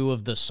or two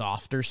of the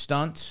softer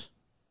stunts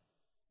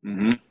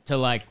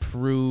to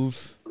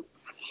prove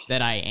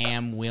that I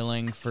am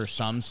willing for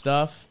some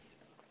stuff.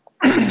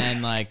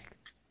 And then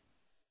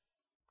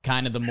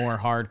kind of the more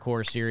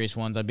hardcore serious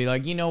ones, I'd be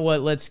like, you know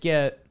what, let's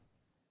get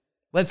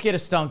a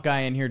stunt guy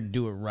in here to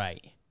do it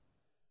right.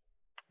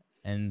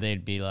 And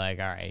they'd be like,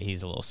 all right,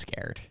 he's a little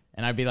scared.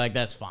 And I'd be like,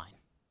 that's fine.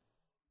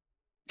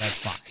 That's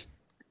fine.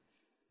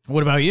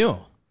 What about you?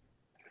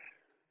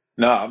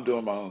 No, I'm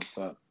doing my own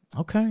stunt.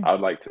 Okay. I'd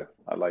like to.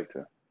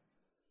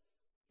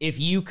 If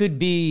you could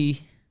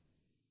be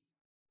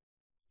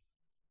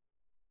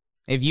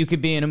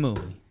in a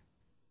movie,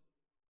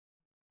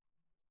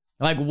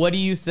 like, what do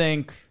you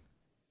think,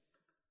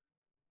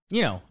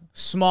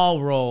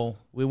 small role,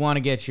 we want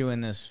to get you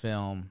in this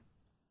film.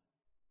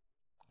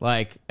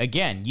 Like,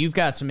 again, you've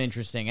got some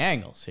interesting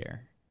angles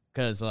here.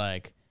 Because,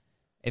 like,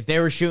 if they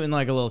were shooting,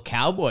 like, a little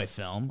cowboy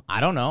film,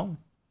 I don't know.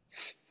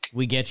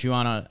 We get you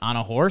on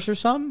a horse or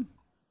something?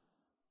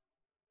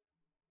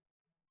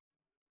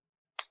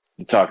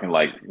 You talking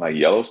like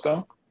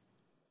Yellowstone?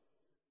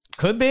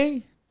 Could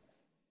be.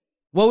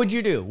 What would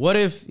you do? What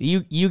if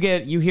you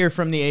hear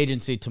from the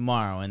agency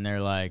tomorrow and they're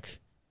like,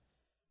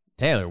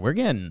 Taylor, we're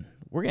getting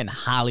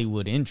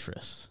Hollywood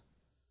interest.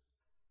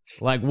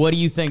 Like, what do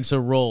you think's a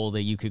role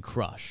that you could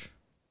crush?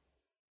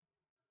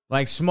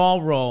 Like,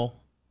 small role.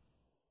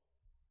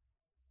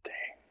 Dang.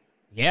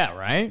 Yeah,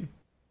 right?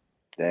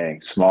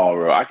 Dang, small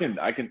role. I can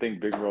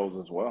think big roles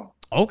as well.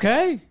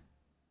 Okay.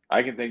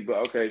 I can think,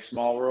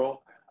 small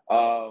role.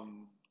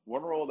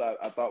 One role that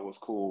I thought was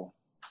cool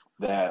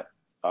that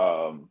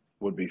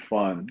would be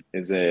fun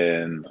is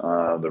in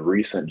the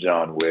recent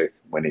John Wick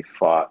when he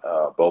fought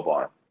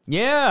Boban.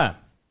 Yeah.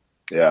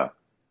 Yeah.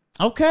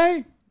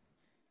 Okay.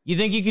 You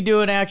think you could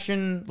do an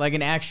action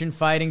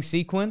fighting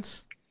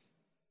sequence?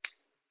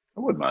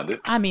 I wouldn't mind it.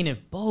 I mean,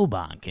 if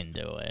Boban can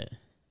do it.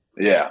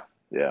 Yeah.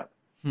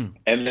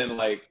 And then,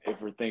 like, if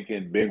we're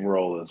thinking big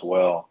role as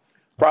well,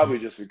 probably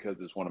just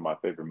because it's one of my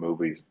favorite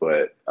movies,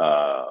 but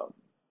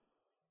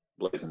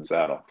Blazing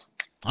Saddles.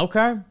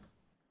 Okay.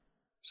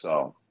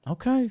 So.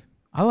 Okay.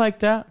 I like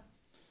that.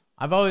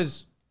 I've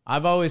always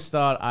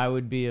thought I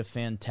would be a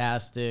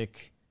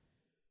fantastic,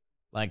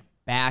 like,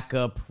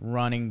 backup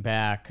running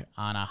back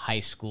on a high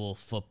school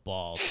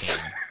football team.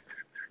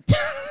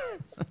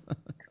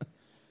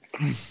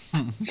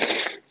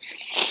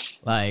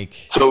 Like.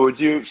 So would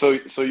you? So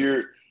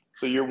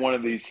you're one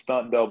of these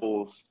stunt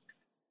doubles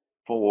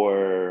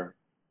for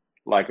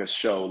like a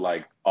show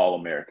like All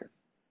American.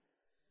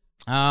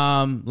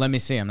 Let me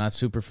see. I'm not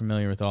super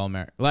familiar with All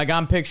American. Like,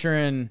 I'm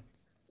picturing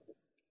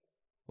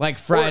like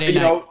Friday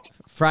Night Lights.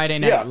 Friday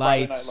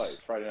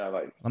Night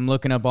Lights. I'm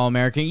looking up All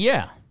American.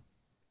 Yeah.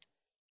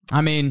 I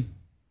mean,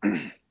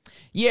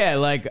 yeah,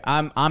 like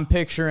I'm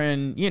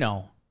picturing,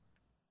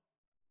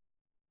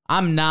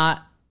 I'm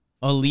not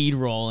a lead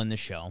role in the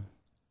show.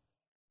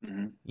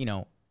 Mm-hmm.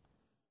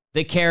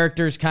 The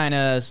character's kind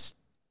of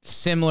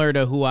similar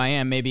to who I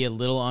am, maybe a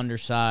little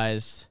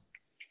undersized.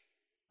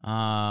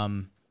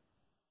 I've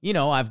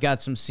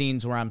got some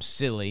scenes where I'm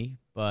silly,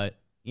 but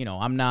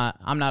I'm not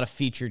a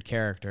featured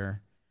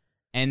character.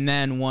 And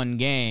then one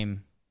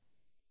game,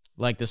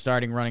 like, the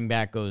starting running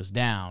back goes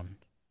down,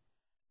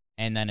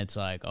 and then it's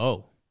like,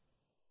 oh,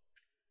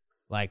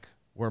 like,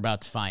 we're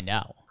about to find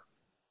out.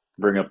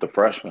 Bring up the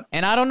freshman.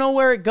 And I don't know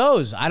where it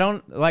goes.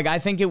 I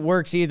think it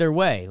works either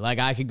way. Like,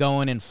 I could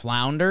go in and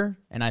flounder,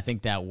 and I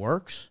think that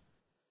works.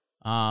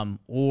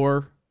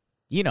 Or,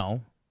 I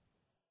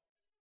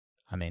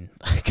mean,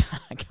 I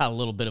got a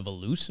little bit of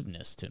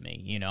elusiveness to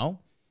me,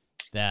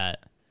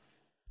 that,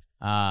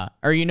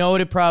 or you know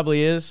what it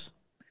probably is?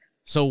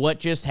 So what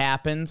just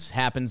happens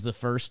the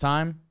first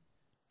time,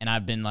 and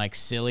I've been, like,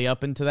 silly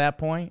up until that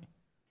point,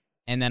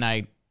 and then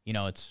I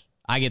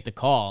get the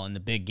call in the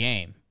big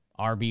game.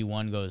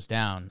 RB1 goes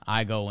down.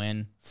 I go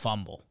in,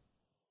 fumble.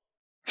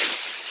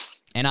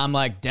 And I'm,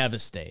 like,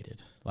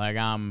 devastated. Like,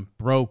 I'm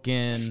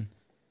broken.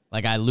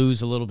 Like, I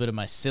lose a little bit of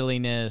my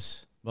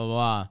silliness, blah, blah,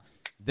 blah.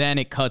 Then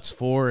it cuts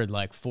forward,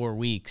 like, 4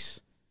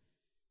 weeks.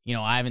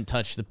 I haven't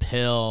touched the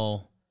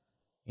pill,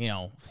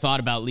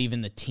 thought about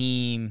leaving the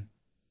team.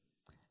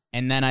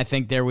 And then I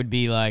think there would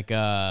be, like,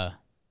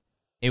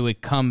 it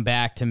would come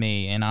back to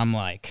me, and I'm,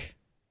 like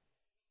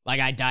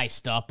I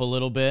diced up a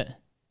little bit.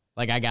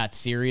 Like, I got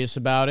serious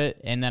about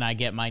it, and then I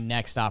get my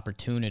next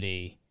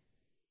opportunity,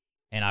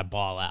 and I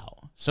ball out.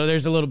 So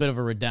there's a little bit of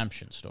a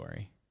redemption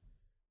story.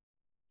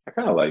 I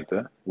kind of like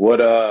that.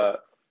 What,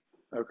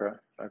 okay.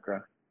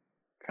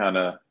 Kind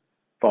of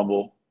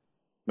fumble,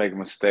 make a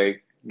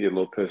mistake, get a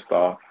little pissed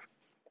off,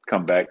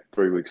 come back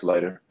 3 weeks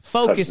later.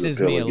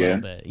 Focuses me a little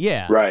bit,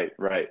 yeah. Right.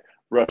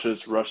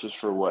 Rushes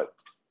for what,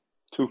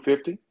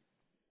 250?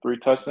 3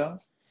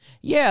 touchdowns?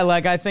 Yeah,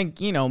 like, I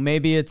think,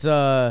 maybe it's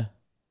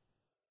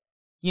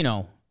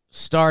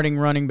starting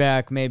running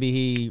back, maybe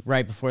he,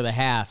 right before the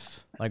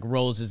half, like,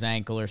 rolls his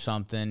ankle or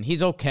something.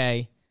 He's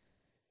okay.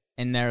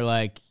 And they're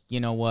like, you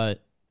know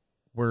what?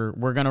 We're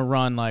going to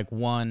run, like,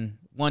 one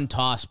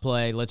toss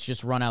play. Let's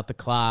just run out the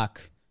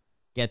clock,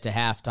 get to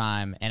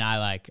halftime, and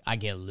I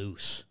get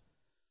loose.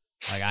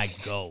 Like, I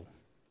go.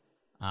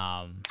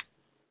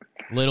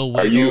 Little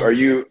wiggle. Are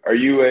you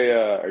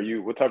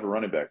what type of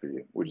running back are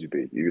you? Would you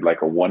be? You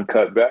like a one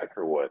cut back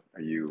or what?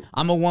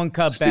 I'm a one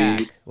cut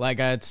back. Like,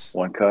 it's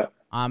one cut.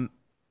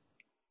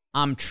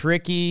 I'm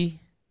tricky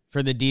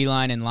for the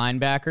D-line and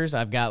linebackers.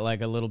 I've got,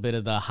 like, a little bit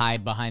of the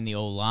hide behind the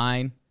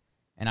O-line,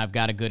 and I've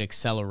got a good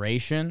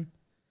acceleration.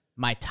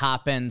 My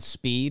top-end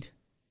speed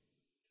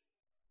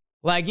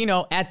Like,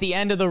 at the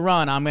end of the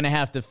run, I'm going to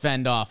have to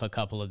fend off a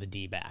couple of the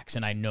D-backs,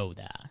 and I know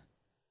that.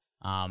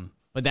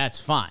 But that's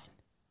fine.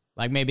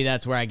 Like, maybe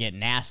that's where I get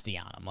nasty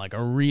on them, like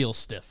a real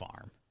stiff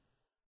arm.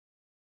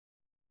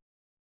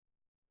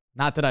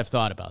 Not that I've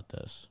thought about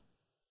this.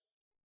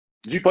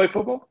 Did you play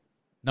football?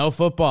 No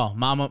football.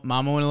 Mama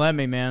wouldn't let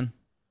me, man.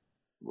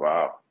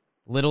 Wow.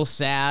 Little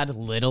sad,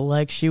 little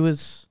like she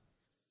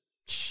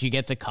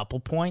gets a couple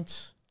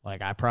points.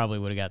 Like, I probably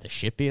would have got the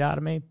shit beat out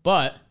of me,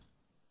 but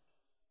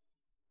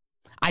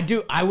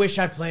I wish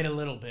I played a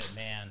little bit,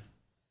 man.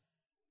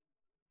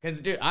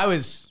 Because, dude, I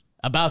was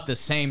about the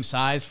same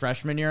size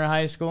freshman year of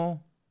high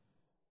school,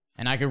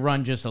 and I could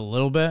run just a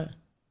little bit.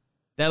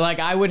 That, like,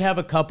 I would have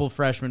a couple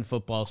freshman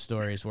football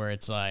stories where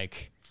it's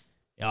like,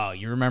 oh,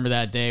 you remember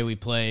that day we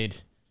played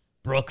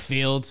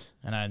Brookfield,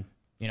 and I,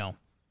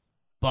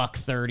 buck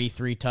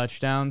 33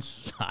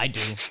 touchdowns? I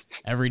do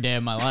every day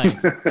of my life.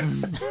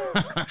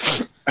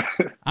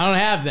 I don't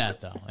have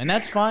that, though, and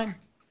that's fine.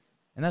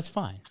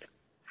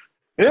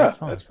 Yeah,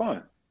 that's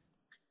fine.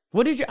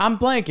 What did you? I'm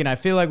blanking. I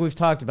feel like we've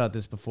talked about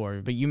this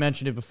before, but you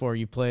mentioned it before.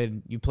 You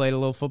played a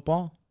little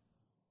football?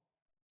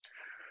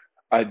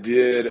 I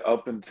did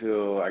up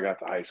until I got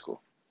to high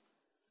school.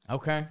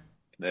 Okay.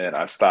 Then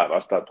I stopped. I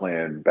stopped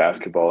playing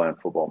basketball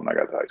and football when I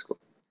got to high school.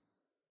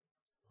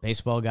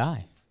 Baseball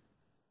guy.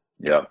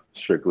 Yeah,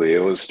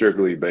 it was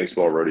strictly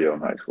baseball, rodeo in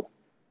high school.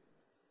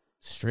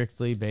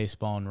 Strictly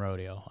baseball and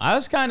rodeo. I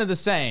was kind of the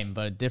same,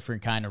 but a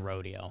different kind of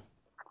rodeo.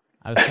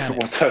 I was kind of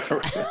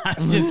I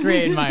was just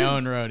creating my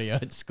own rodeo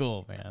at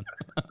school, man.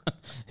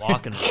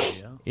 Walking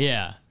rodeo.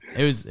 Yeah,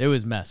 it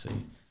was messy.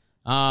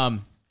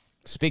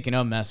 Speaking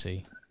of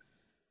messy,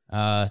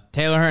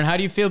 Taylor Hearn, how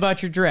do you feel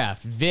about your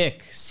draft?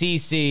 Vic,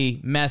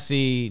 CeCe,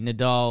 Messi,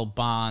 Nadal,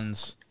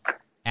 Bonds,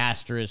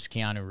 asterisk,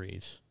 Keanu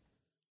Reeves.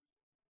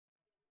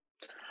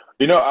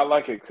 I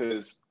like it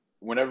because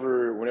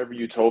whenever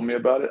you told me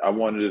about it, I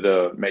wanted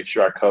to make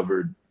sure I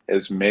covered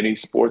as many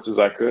sports as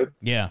I could.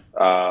 Yeah.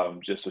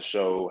 Just to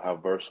show how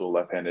versatile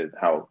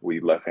how we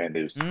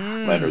left-handers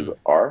landers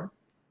are,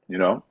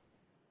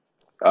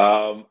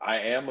 I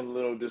am a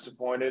little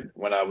disappointed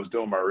when I was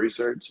doing my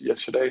research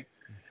yesterday.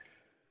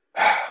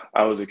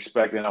 I was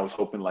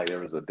hoping like there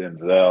was a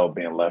Denzel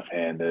being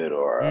left-handed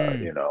or,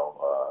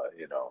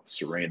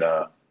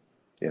 Serena,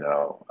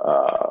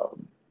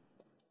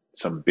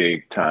 some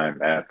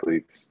big-time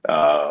athletes.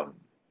 I'm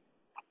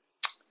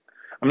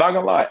not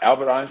gonna lie,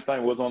 Albert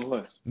Einstein was on the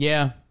list.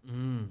 Yeah,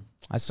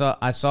 I saw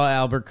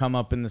Albert come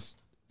up in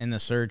the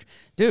search.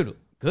 Dude,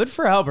 good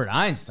for Albert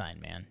Einstein,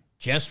 man.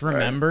 Just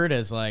remembered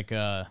as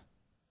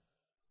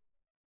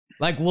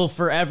will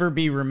forever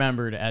be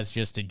remembered as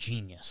just a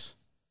genius.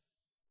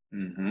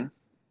 Mm-hmm.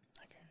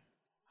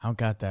 I don't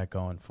got that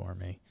going for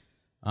me.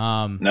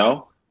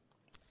 No,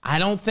 I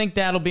don't think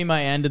that'll be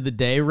my end of the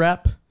day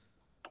rep.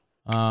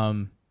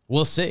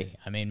 We'll see.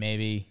 I mean,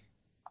 maybe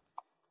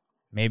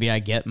I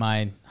get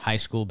my high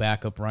school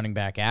backup running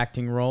back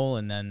acting role,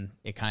 and then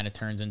it kind of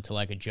turns into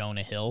like a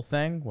Jonah Hill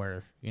thing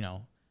where,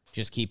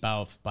 just keep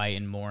out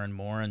biting more and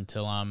more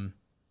until I'm,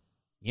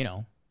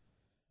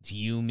 it's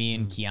you, me,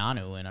 and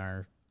Keanu in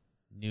our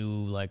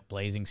new, like,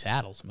 Blazing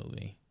Saddles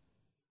movie.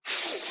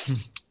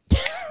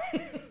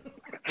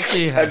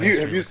 Have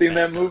you seen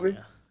that movie?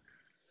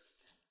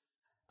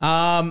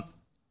 I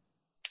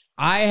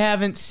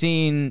have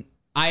seen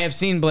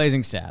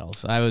Blazing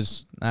Saddles.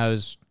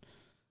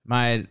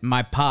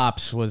 My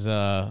pops was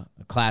a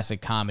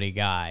classic comedy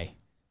guy.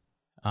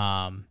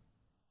 I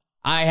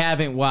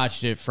haven't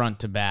watched it front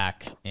to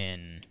back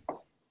in,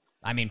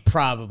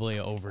 probably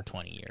over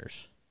 20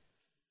 years.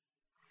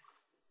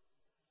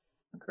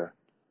 Okay.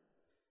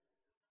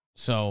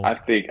 So I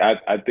think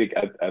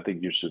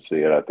you should see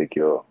it. I think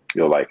you'll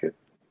like it.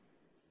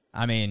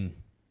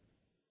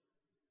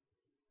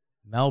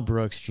 Mel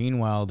Brooks, Gene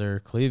Wilder,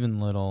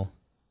 Cleveland Little,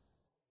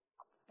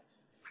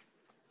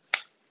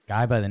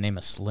 guy by the name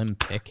of Slim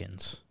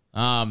Pickens.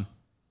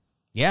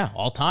 Yeah,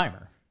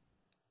 all-timer.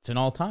 It's an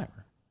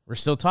all-timer. We're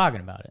still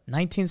talking about it.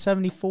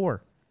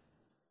 1974.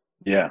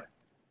 Yeah.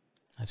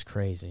 That's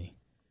crazy.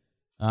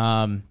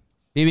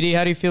 BBD,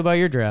 how do you feel about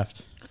your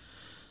draft?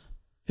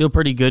 Feel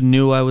pretty good.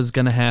 Knew I was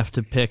going to have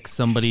to pick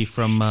somebody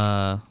from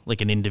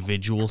like an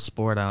individual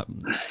sport out.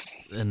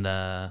 And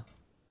so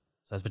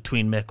I was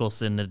between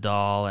Mickelson,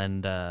 Nadal,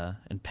 and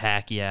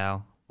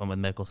Pacquiao. Went with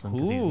Mickelson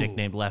because he's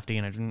nicknamed Lefty,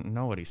 and I didn't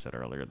know what he said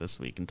earlier this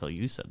week until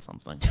you said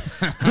something.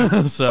 Yeah,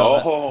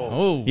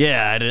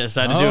 I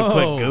decided to do a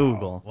quick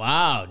Google.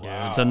 Wow,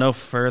 dude. So no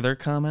further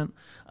comment.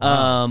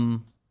 But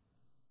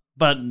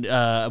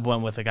I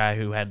went with a guy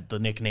who had the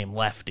nickname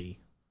Lefty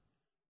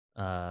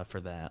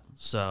for that.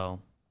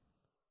 So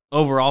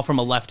overall, from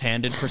a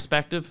left-handed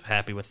perspective,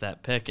 happy with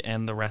that pick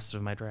and the rest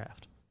of my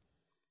draft.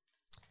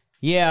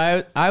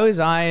 Yeah, I was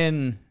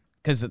eyeing,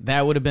 because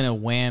that would have been a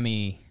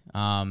whammy.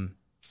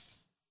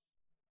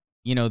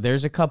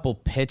 There's a couple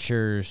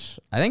pitchers.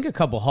 I think a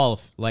couple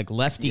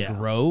Lefty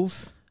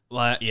Grove.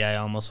 Well, yeah, I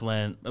almost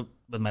went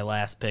with my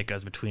last pick. I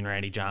was between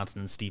Randy Johnson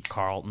and Steve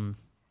Carlton,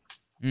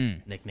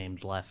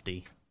 nicknamed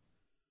Lefty.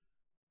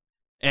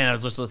 And I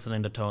was just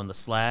listening to Toe in the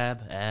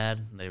Slab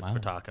ad. They Wow. were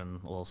talking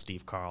a little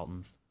Steve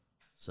Carlton.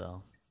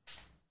 So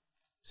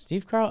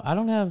Steve Carlton. I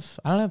don't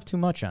have too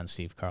much on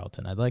Steve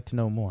Carlton. I'd like to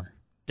know more.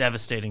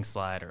 devastating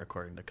slider,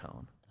 according to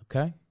Cohen.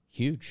 Okay,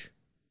 huge.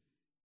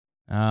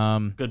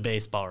 Good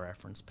baseball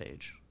reference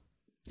page.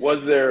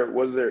 Was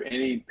there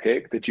any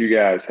pick that you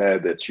guys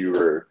had that you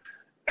were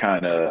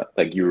kind of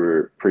like you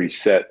were pretty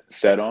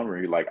set on, where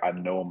you're like, I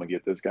know I'm gonna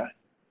get this guy?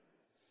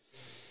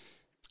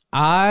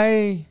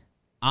 I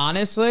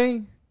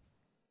honestly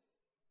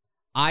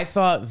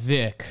thought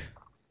Vic,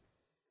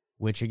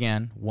 which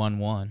again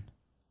 1-1.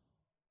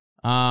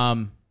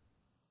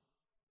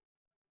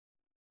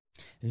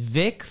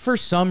 Vic for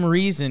some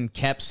reason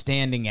kept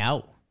standing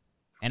out.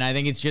 And I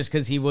think it's just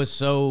because he was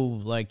so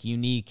like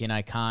unique and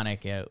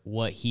iconic at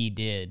what he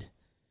did.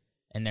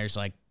 And there's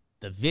like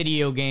the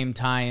video game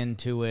tie-in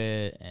to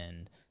it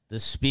and the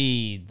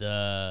speed,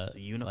 It's a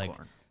unicorn. like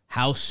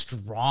how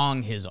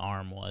strong his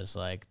arm was.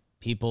 Like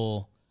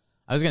people,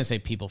 I was going to say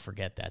people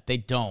forget that. They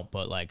don't,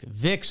 but like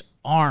Vic's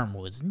arm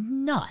was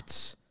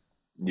nuts.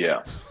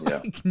 Yeah.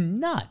 Like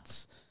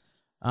nuts.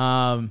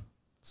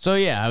 So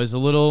yeah, I was a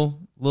little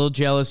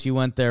jealous you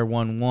went there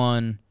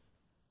 1-1.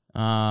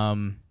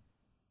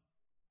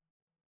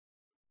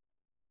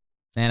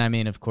 And I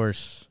mean, of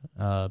course,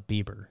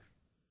 Bieber.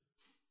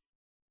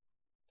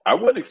 I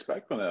wasn't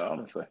expecting that,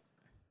 honestly.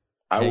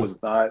 I Hey.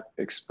 was not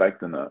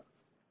expecting that.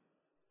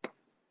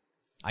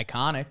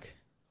 Iconic.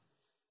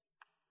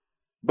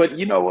 But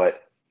you know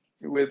what?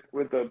 With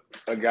a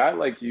guy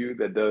like you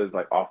that does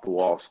like off the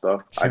wall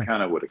stuff, I Sure.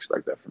 kind of would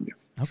expect that from you.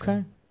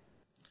 Okay.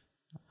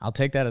 I'll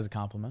take that as a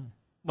compliment.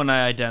 When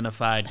I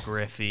identified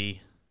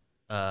Griffey,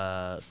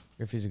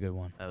 Griffey's a good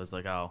one. I was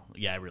like, oh,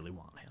 yeah, I really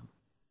want him.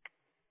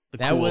 The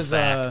That cool was,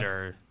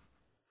 factor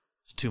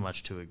is too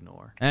much to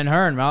ignore. And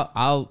Hearn,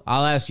 I'll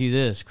ask you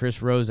this.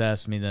 Chris Rose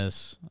asked me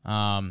this.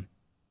 You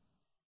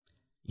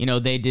know,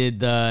 they did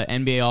the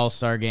NBA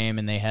All-Star game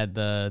and they had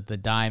the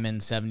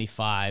Diamond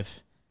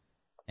 75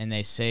 and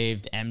they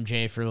saved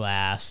MJ for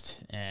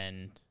last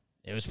and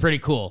it was pretty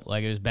cool.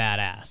 Like, it was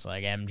badass.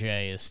 Like,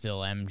 MJ is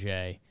still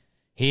MJ.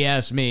 He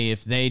asked me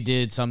if they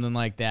did something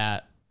like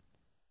that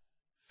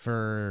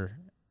for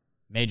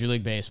Major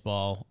League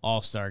Baseball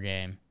All-Star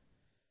game,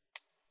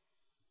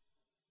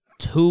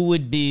 who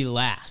would be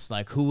last?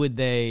 Like, who would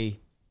they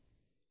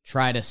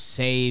try to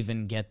save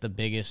and get the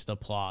biggest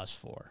applause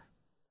for?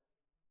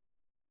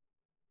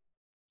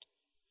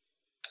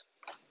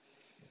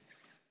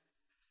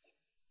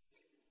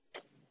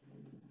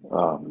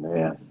 Oh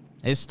man.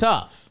 It's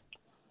tough.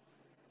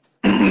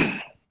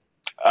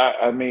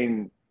 I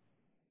mean,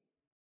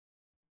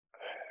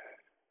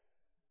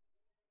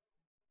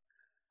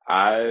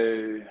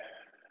 I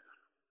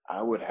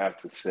would have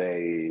to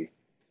say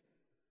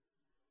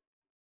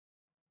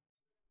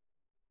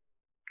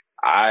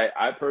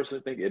I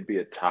personally think it'd be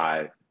a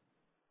tie.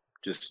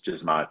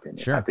 Just my opinion.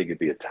 Sure. I think it'd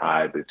be a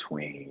tie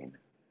between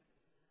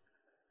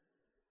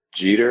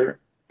Jeter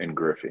and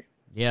Griffey.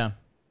 Yeah.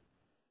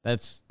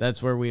 That's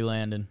where we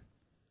landed.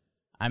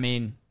 I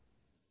mean,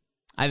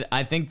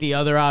 I think the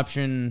other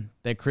option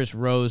that Chris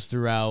Rose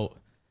threw out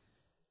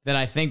that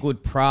I think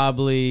would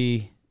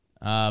probably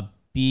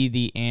be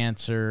the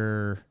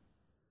answer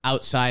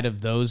outside of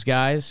those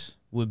guys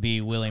would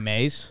be Willie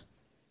Mays.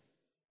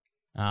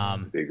 Be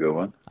a good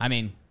one. I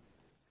mean,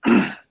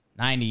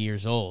 90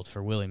 years old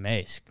for Willie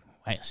Mays.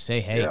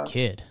 Say hey, Yeah.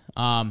 kid.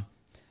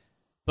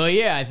 But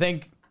yeah, I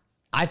think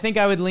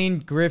I would lean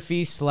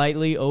Griffey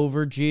slightly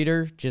over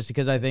Jeter just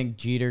because I think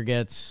Jeter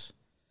gets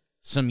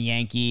some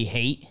Yankee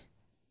hate.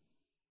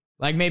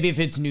 Like maybe if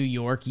it's New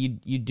York,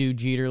 you'd do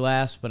Jeter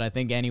last, but I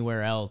think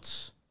anywhere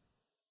else,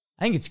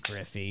 I think it's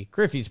Griffey.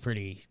 Griffey's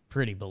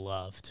pretty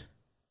beloved.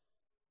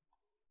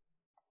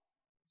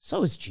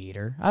 So is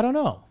Jeter. I don't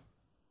know.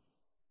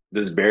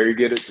 Does Barry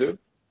get it too?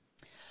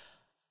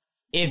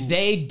 If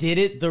they did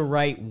it the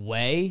right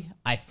way,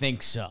 I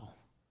think so.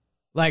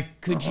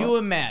 Like, could you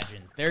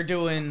imagine? They're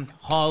doing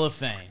Hall of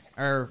Fame,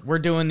 or we're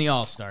doing the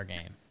All-Star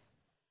game.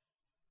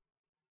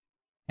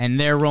 And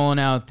they're rolling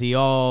out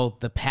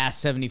the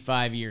past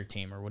 75-year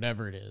team, or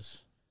whatever it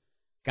is.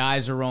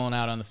 Guys are rolling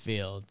out on the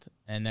field,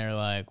 and they're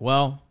like,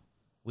 well,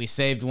 we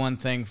saved one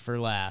thing for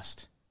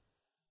last.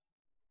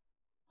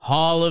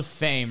 Hall of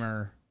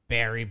Famer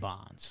Barry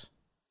Bonds.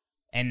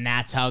 And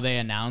that's how they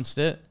announced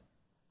it.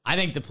 I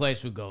think the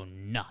place would go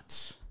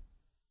nuts.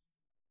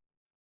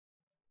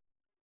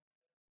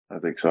 I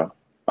think so.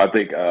 I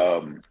think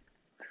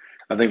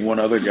one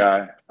other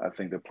guy I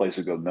think the place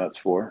would go nuts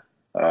for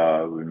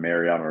would be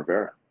Mariano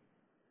Rivera.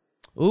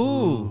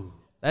 Ooh,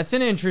 that's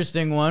an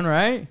interesting one,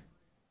 right?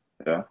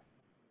 Yeah.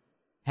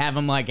 Have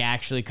him like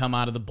actually come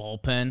out of the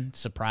bullpen,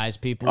 surprise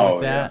people Oh,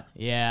 with that.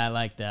 Yeah, I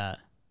like that.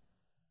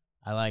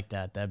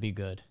 That'd be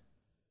good.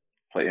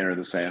 Play Enter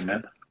the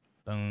Sandman.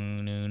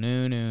 Boom, no,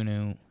 no, no,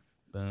 no.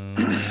 Boom,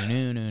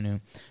 no, no,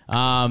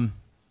 no.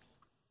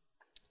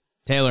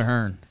 Taylor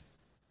Hearn.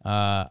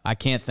 I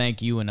can't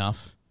thank you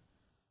enough.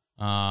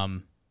 I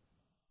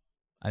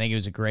think it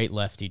was a great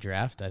lefty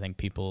draft. I think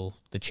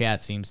the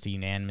chat seems to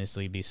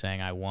unanimously be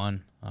saying I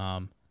won.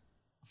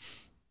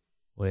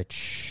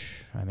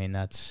 Which, I mean,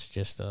 that's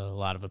just a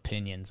lot of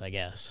opinions, I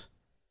guess.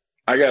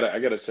 I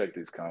gotta check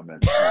these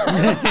comments. That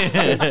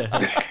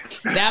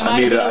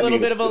might have been a little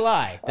bit of a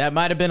lie. That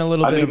might have been a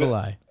little bit of a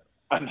lie.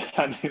 I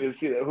need to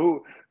see that.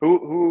 Who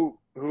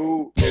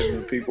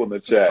is the people in the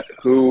chat?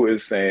 Who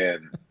is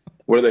saying?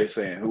 What are they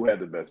saying? Who had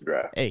the best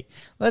draft? Hey,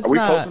 let's. Are we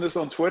posting this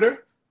on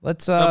Twitter?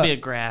 Let's. There'll be a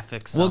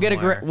graphic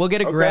somewhere. We'll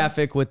get a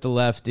graphic with the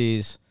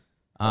lefties.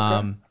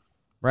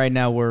 Right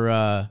now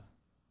we're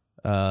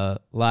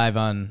live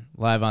on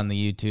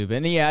the YouTube,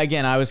 and yeah,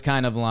 again, I was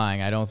kind of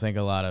lying. I don't think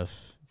a lot of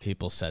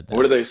people said that.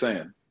 What are they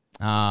saying?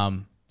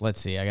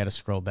 Let's see. I got to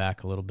scroll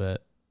back a little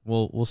bit.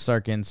 We'll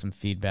start getting some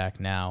feedback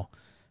now.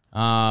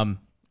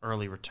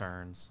 Early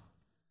returns.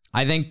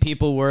 I think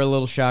people were a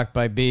little shocked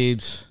by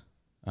Biebs.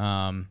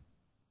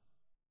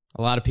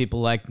 A lot of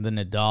people liked the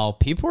Nadal.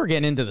 People were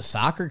getting into the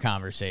soccer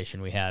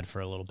conversation we had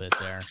for a little bit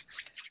there.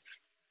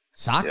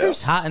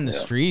 Soccer's hot in the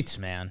streets,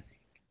 man.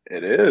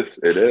 It is.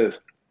 It is.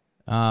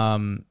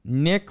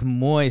 Nick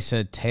Moy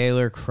said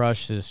Taylor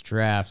crushed his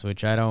draft,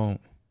 which I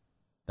don't.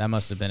 That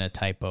must have been a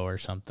typo or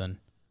something.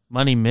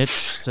 Money Mitch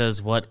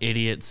says, "What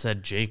idiot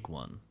said Jake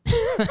won?"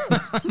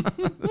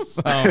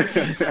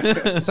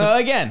 So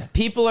again,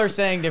 people are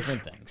saying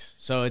different things.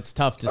 So it's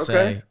tough to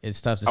say.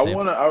 It's tough to say. I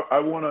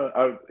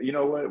wanna. You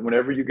know what?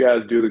 Whenever you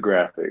guys do the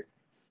graphic,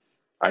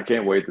 I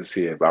can't wait to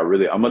see it. But I'm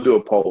gonna do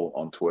a poll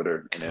on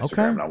Twitter and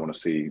Instagram, and I want to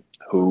see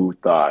who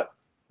thought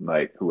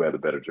who had a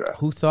better draft.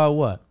 Who thought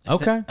what?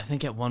 I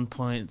think at one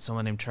point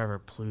someone named Trevor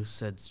Plouffe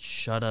said,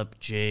 "Shut up,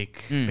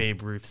 Jake.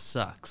 Babe Ruth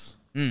sucks."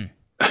 You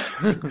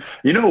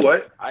know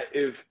what?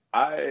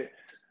 I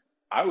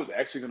was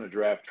actually going to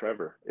draft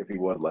Trevor if he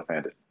was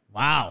left-handed.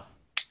 Wow.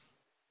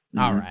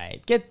 All right.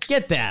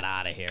 Get that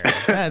out of here.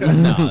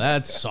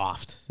 That's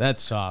soft.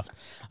 That's soft.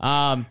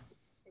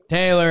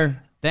 Taylor,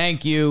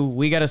 thank you.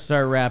 We got to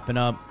start wrapping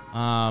up.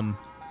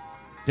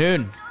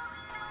 Dude,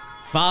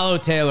 follow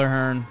Taylor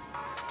Hearn.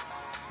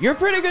 You're a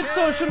pretty good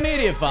social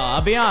media follow.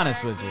 I'll be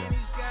honest with you.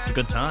 It's a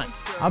good time.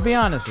 I'll be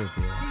honest with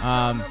you.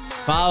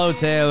 Follow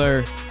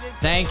Taylor.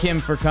 Thank him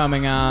for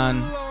coming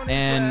on.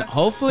 And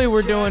hopefully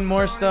we're doing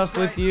more stuff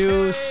with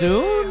you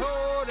soon?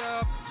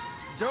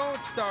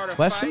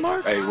 Question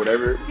mark? Hey,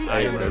 whatever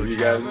you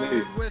guys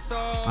need.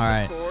 All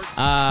right.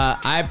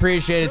 I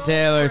appreciate it,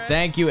 Taylor.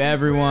 Thank you,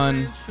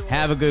 everyone.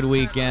 Have a good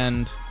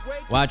weekend.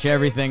 Watch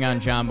everything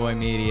on John Boy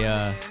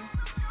Media.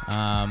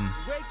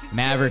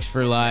 Mavericks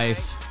for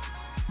Life.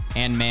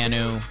 And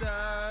Manu.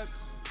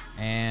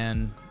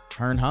 And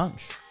Hearn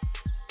Hunch.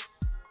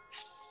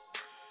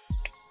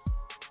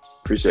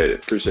 Appreciate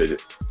it.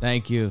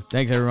 Thank you.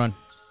 Thanks, everyone.